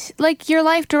impact your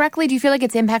life directly? Do you feel like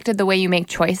it's impacted the way you make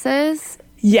choices?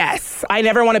 Yes. I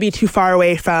never want to be too far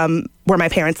away from where my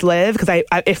parents live because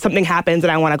if something happens and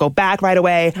I want to go back right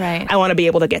away, I want to be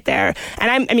able to get there.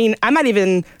 And I'm not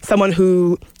even someone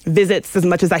who visits as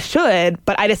much as I should,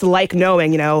 but I just like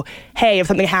knowing, hey, if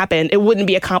something happened, it wouldn't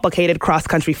be a complicated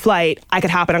cross-country flight. I could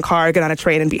hop in a car, get on a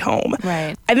train, and be home.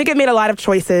 Right. I think I made a lot of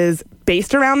choices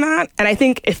based around that. And I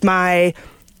think if my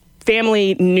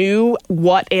family knew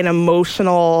what an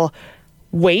emotional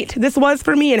weight this was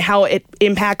for me and how it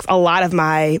impacts a lot of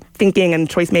my thinking and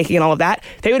choice making and all of that,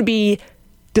 they would be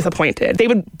disappointed. They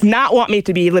would not want me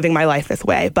to be living my life this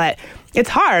way. But it's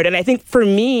hard. And I think for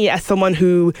me, as someone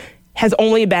who has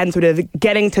only been sort of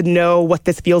getting to know what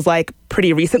this feels like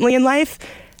pretty recently in life,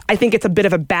 I think it's a bit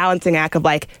of a balancing act of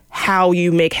like how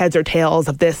you make heads or tails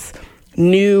of this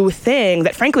new thing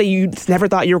that frankly you just never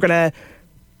thought you were going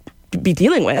to be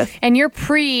dealing with. And you're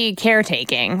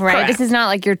pre-caretaking, right? Correct. This is not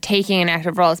like you're taking an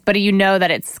active role, but you know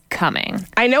that it's coming.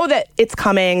 I know that it's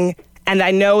coming, and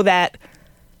I know that,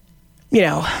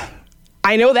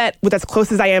 with as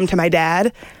close as I am to my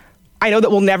dad, I know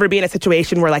that we'll never be in a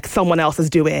situation where like someone else is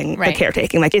doing the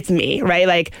caretaking. Like it's me, right?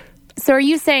 Like. So are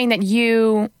you saying that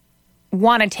you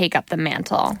want to take up the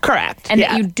mantle? Correct. And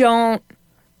that you don't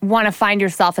want to find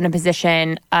yourself in a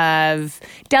position of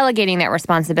delegating that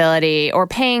responsibility or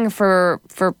paying for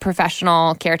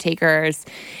professional caretakers.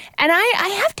 And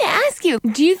I have to ask you,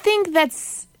 do you think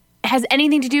has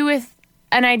anything to do with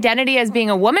an identity as being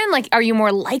a woman? Like, are you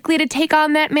more likely to take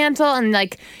on that mantle and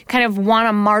like kind of want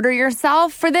to martyr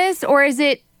yourself for this? Or is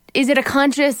it a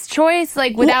conscious choice?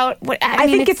 Like without, I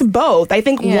think it's both. I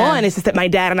think one is just that my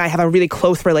dad and I have a really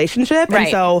close relationship. Right.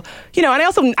 And so,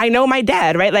 and I know my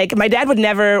dad, right? Like my dad would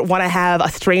never want to have a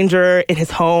stranger in his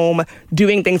home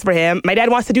doing things for him. My dad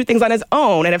wants to do things on his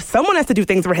own. And if someone has to do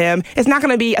things for him, it's not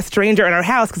going to be a stranger in our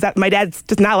house because my dad's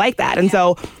just not like that. And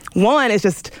so one is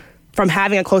just from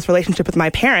having a close relationship with my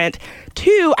parent.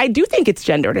 Two, I do think it's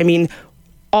gendered. I mean,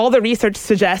 all the research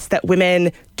suggests that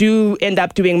women do end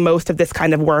up doing most of this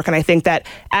kind of work. And I think that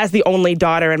as the only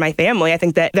daughter in my family, I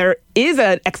think that there is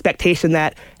an expectation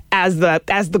that as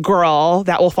the girl,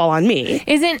 that will fall on me.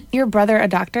 Isn't your brother a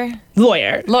doctor?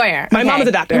 Lawyer. My mom is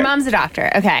a doctor. Your mom's a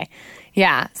doctor. Okay.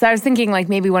 Yeah. So I was thinking like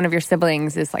maybe one of your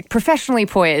siblings is like professionally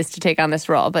poised to take on this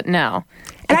role, but no.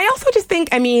 And I also just think,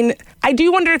 I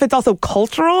do wonder if it's also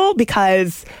cultural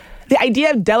because the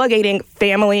idea of delegating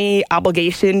family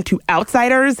obligation to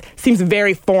outsiders seems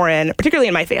very foreign, particularly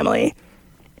in my family.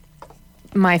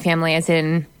 My family as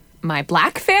in my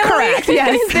black family? Correct,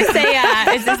 yes. Is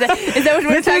that what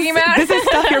we're talking about? This is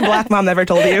stuff your black mom never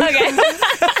told you. Okay.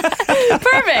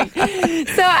 Perfect.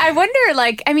 So I wonder,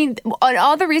 on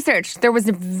all the research, there was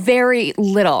very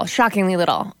little, shockingly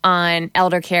little, on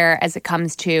elder care as it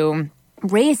comes to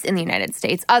race in the United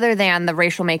States, other than the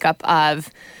racial makeup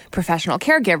of professional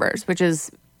caregivers, which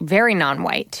is very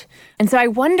non-white. And so I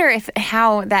wonder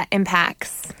how that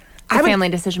impacts family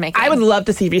decision-making. I would love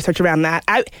to see research around that.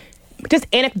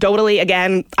 Just anecdotally,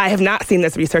 again, I have not seen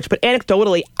this research, but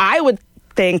anecdotally, I would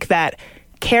think that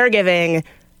hiring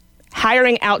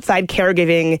outside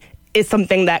caregiving is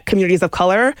something that communities of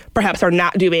color perhaps are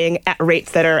not doing at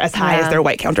rates that are as high as their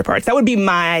white counterparts. That would be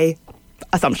my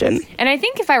assumption. And I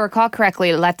think if I recall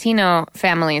correctly, Latino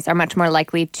families are much more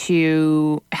likely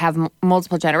to have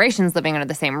multiple generations living under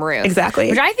the same roof. Exactly.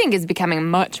 Which I think is becoming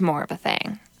much more of a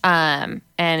thing. And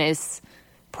is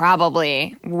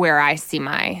probably where I see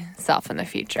myself in the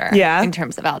future in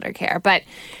terms of elder care. But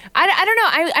I don't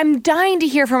know. I'm dying to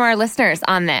hear from our listeners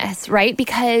on this, right?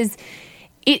 Because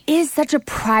it is such a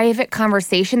private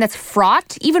conversation that's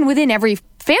fraught even within every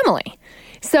family.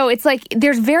 So it's like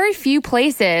there's very few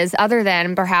places other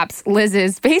than perhaps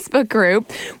Liz's Facebook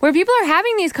group where people are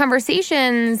having these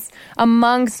conversations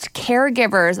amongst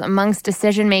caregivers, amongst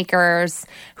decision makers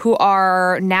who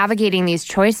are navigating these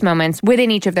choice moments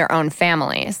within each of their own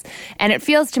families. And it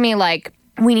feels to me like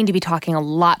we need to be talking a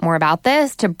lot more about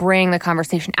this to bring the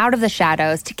conversation out of the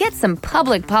shadows, to get some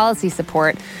public policy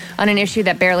support on an issue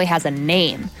that barely has a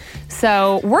name.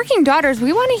 So, working daughters,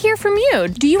 we want to hear from you.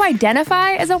 Do you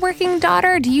identify as a working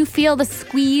daughter? Do you feel the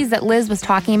squeeze that Liz was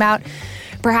talking about?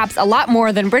 Perhaps a lot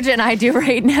more than Bridget and I do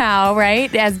right now,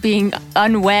 right? As being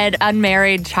unwed,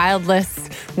 unmarried, childless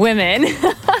women,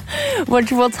 which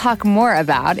we'll talk more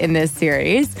about in this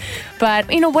series. But,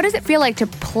 what does it feel like to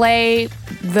play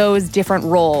those different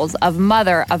roles of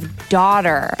mother, of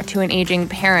daughter to an aging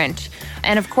parent?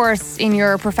 And of course, in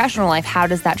your professional life, how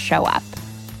does that show up?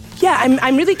 Yeah,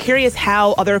 I'm really curious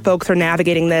how other folks are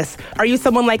navigating this. Are you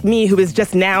someone like me who is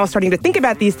just now starting to think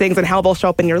about these things and how they'll show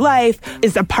up in your life?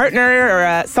 Is a partner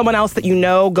or someone else that you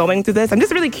know going through this? I'm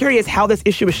just really curious how this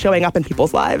issue is showing up in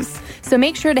people's lives. So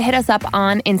make sure to hit us up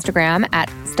on Instagram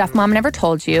at Stuff Mom Never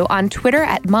Told You, on Twitter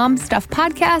at Mom Stuff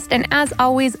Podcast, and as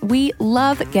always, we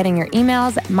love getting your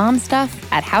emails at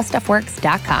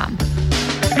momstuff@howstuffworks.com.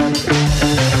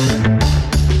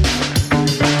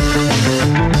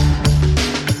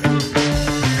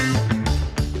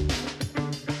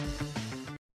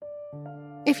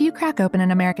 If you crack open an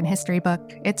American history book,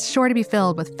 it's sure to be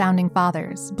filled with founding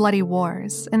fathers, bloody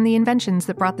wars, and the inventions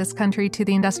that brought this country to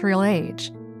the industrial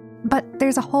age. But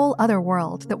there's a whole other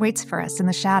world that waits for us in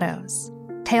the shadows.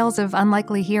 Tales of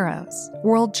unlikely heroes,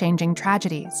 world-changing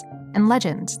tragedies, and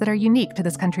legends that are unique to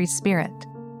this country's spirit.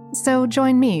 So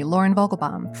join me, Lauren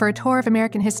Vogelbaum, for a tour of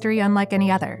American history unlike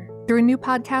any other, through a new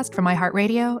podcast from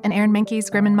iHeartRadio and Aaron Mahnke's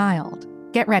Grim and Mild.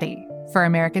 Get ready for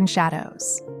American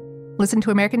Shadows. Listen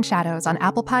to American Shadows on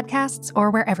Apple Podcasts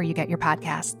or wherever you get your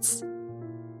podcasts.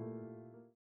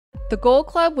 The Gold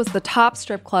Club was the top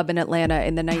strip club in Atlanta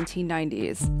in the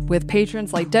 1990s, with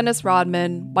patrons like Dennis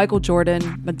Rodman, Michael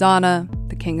Jordan, Madonna,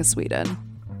 the King of Sweden.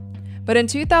 But in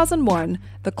 2001,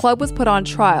 the club was put on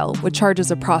trial with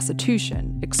charges of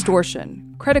prostitution,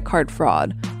 extortion, credit card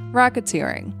fraud,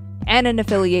 racketeering, and an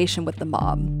affiliation with the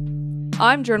mob.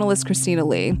 I'm journalist Christina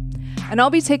Lee, and I'll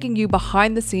be taking you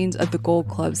behind the scenes of the Gold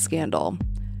Club scandal,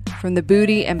 from the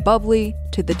booty and bubbly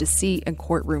to the deceit and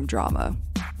courtroom drama.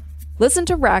 Listen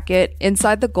to Racket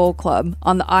Inside the Gold Club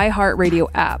on the iHeartRadio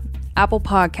app, Apple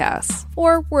Podcasts,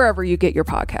 or wherever you get your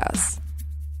podcasts.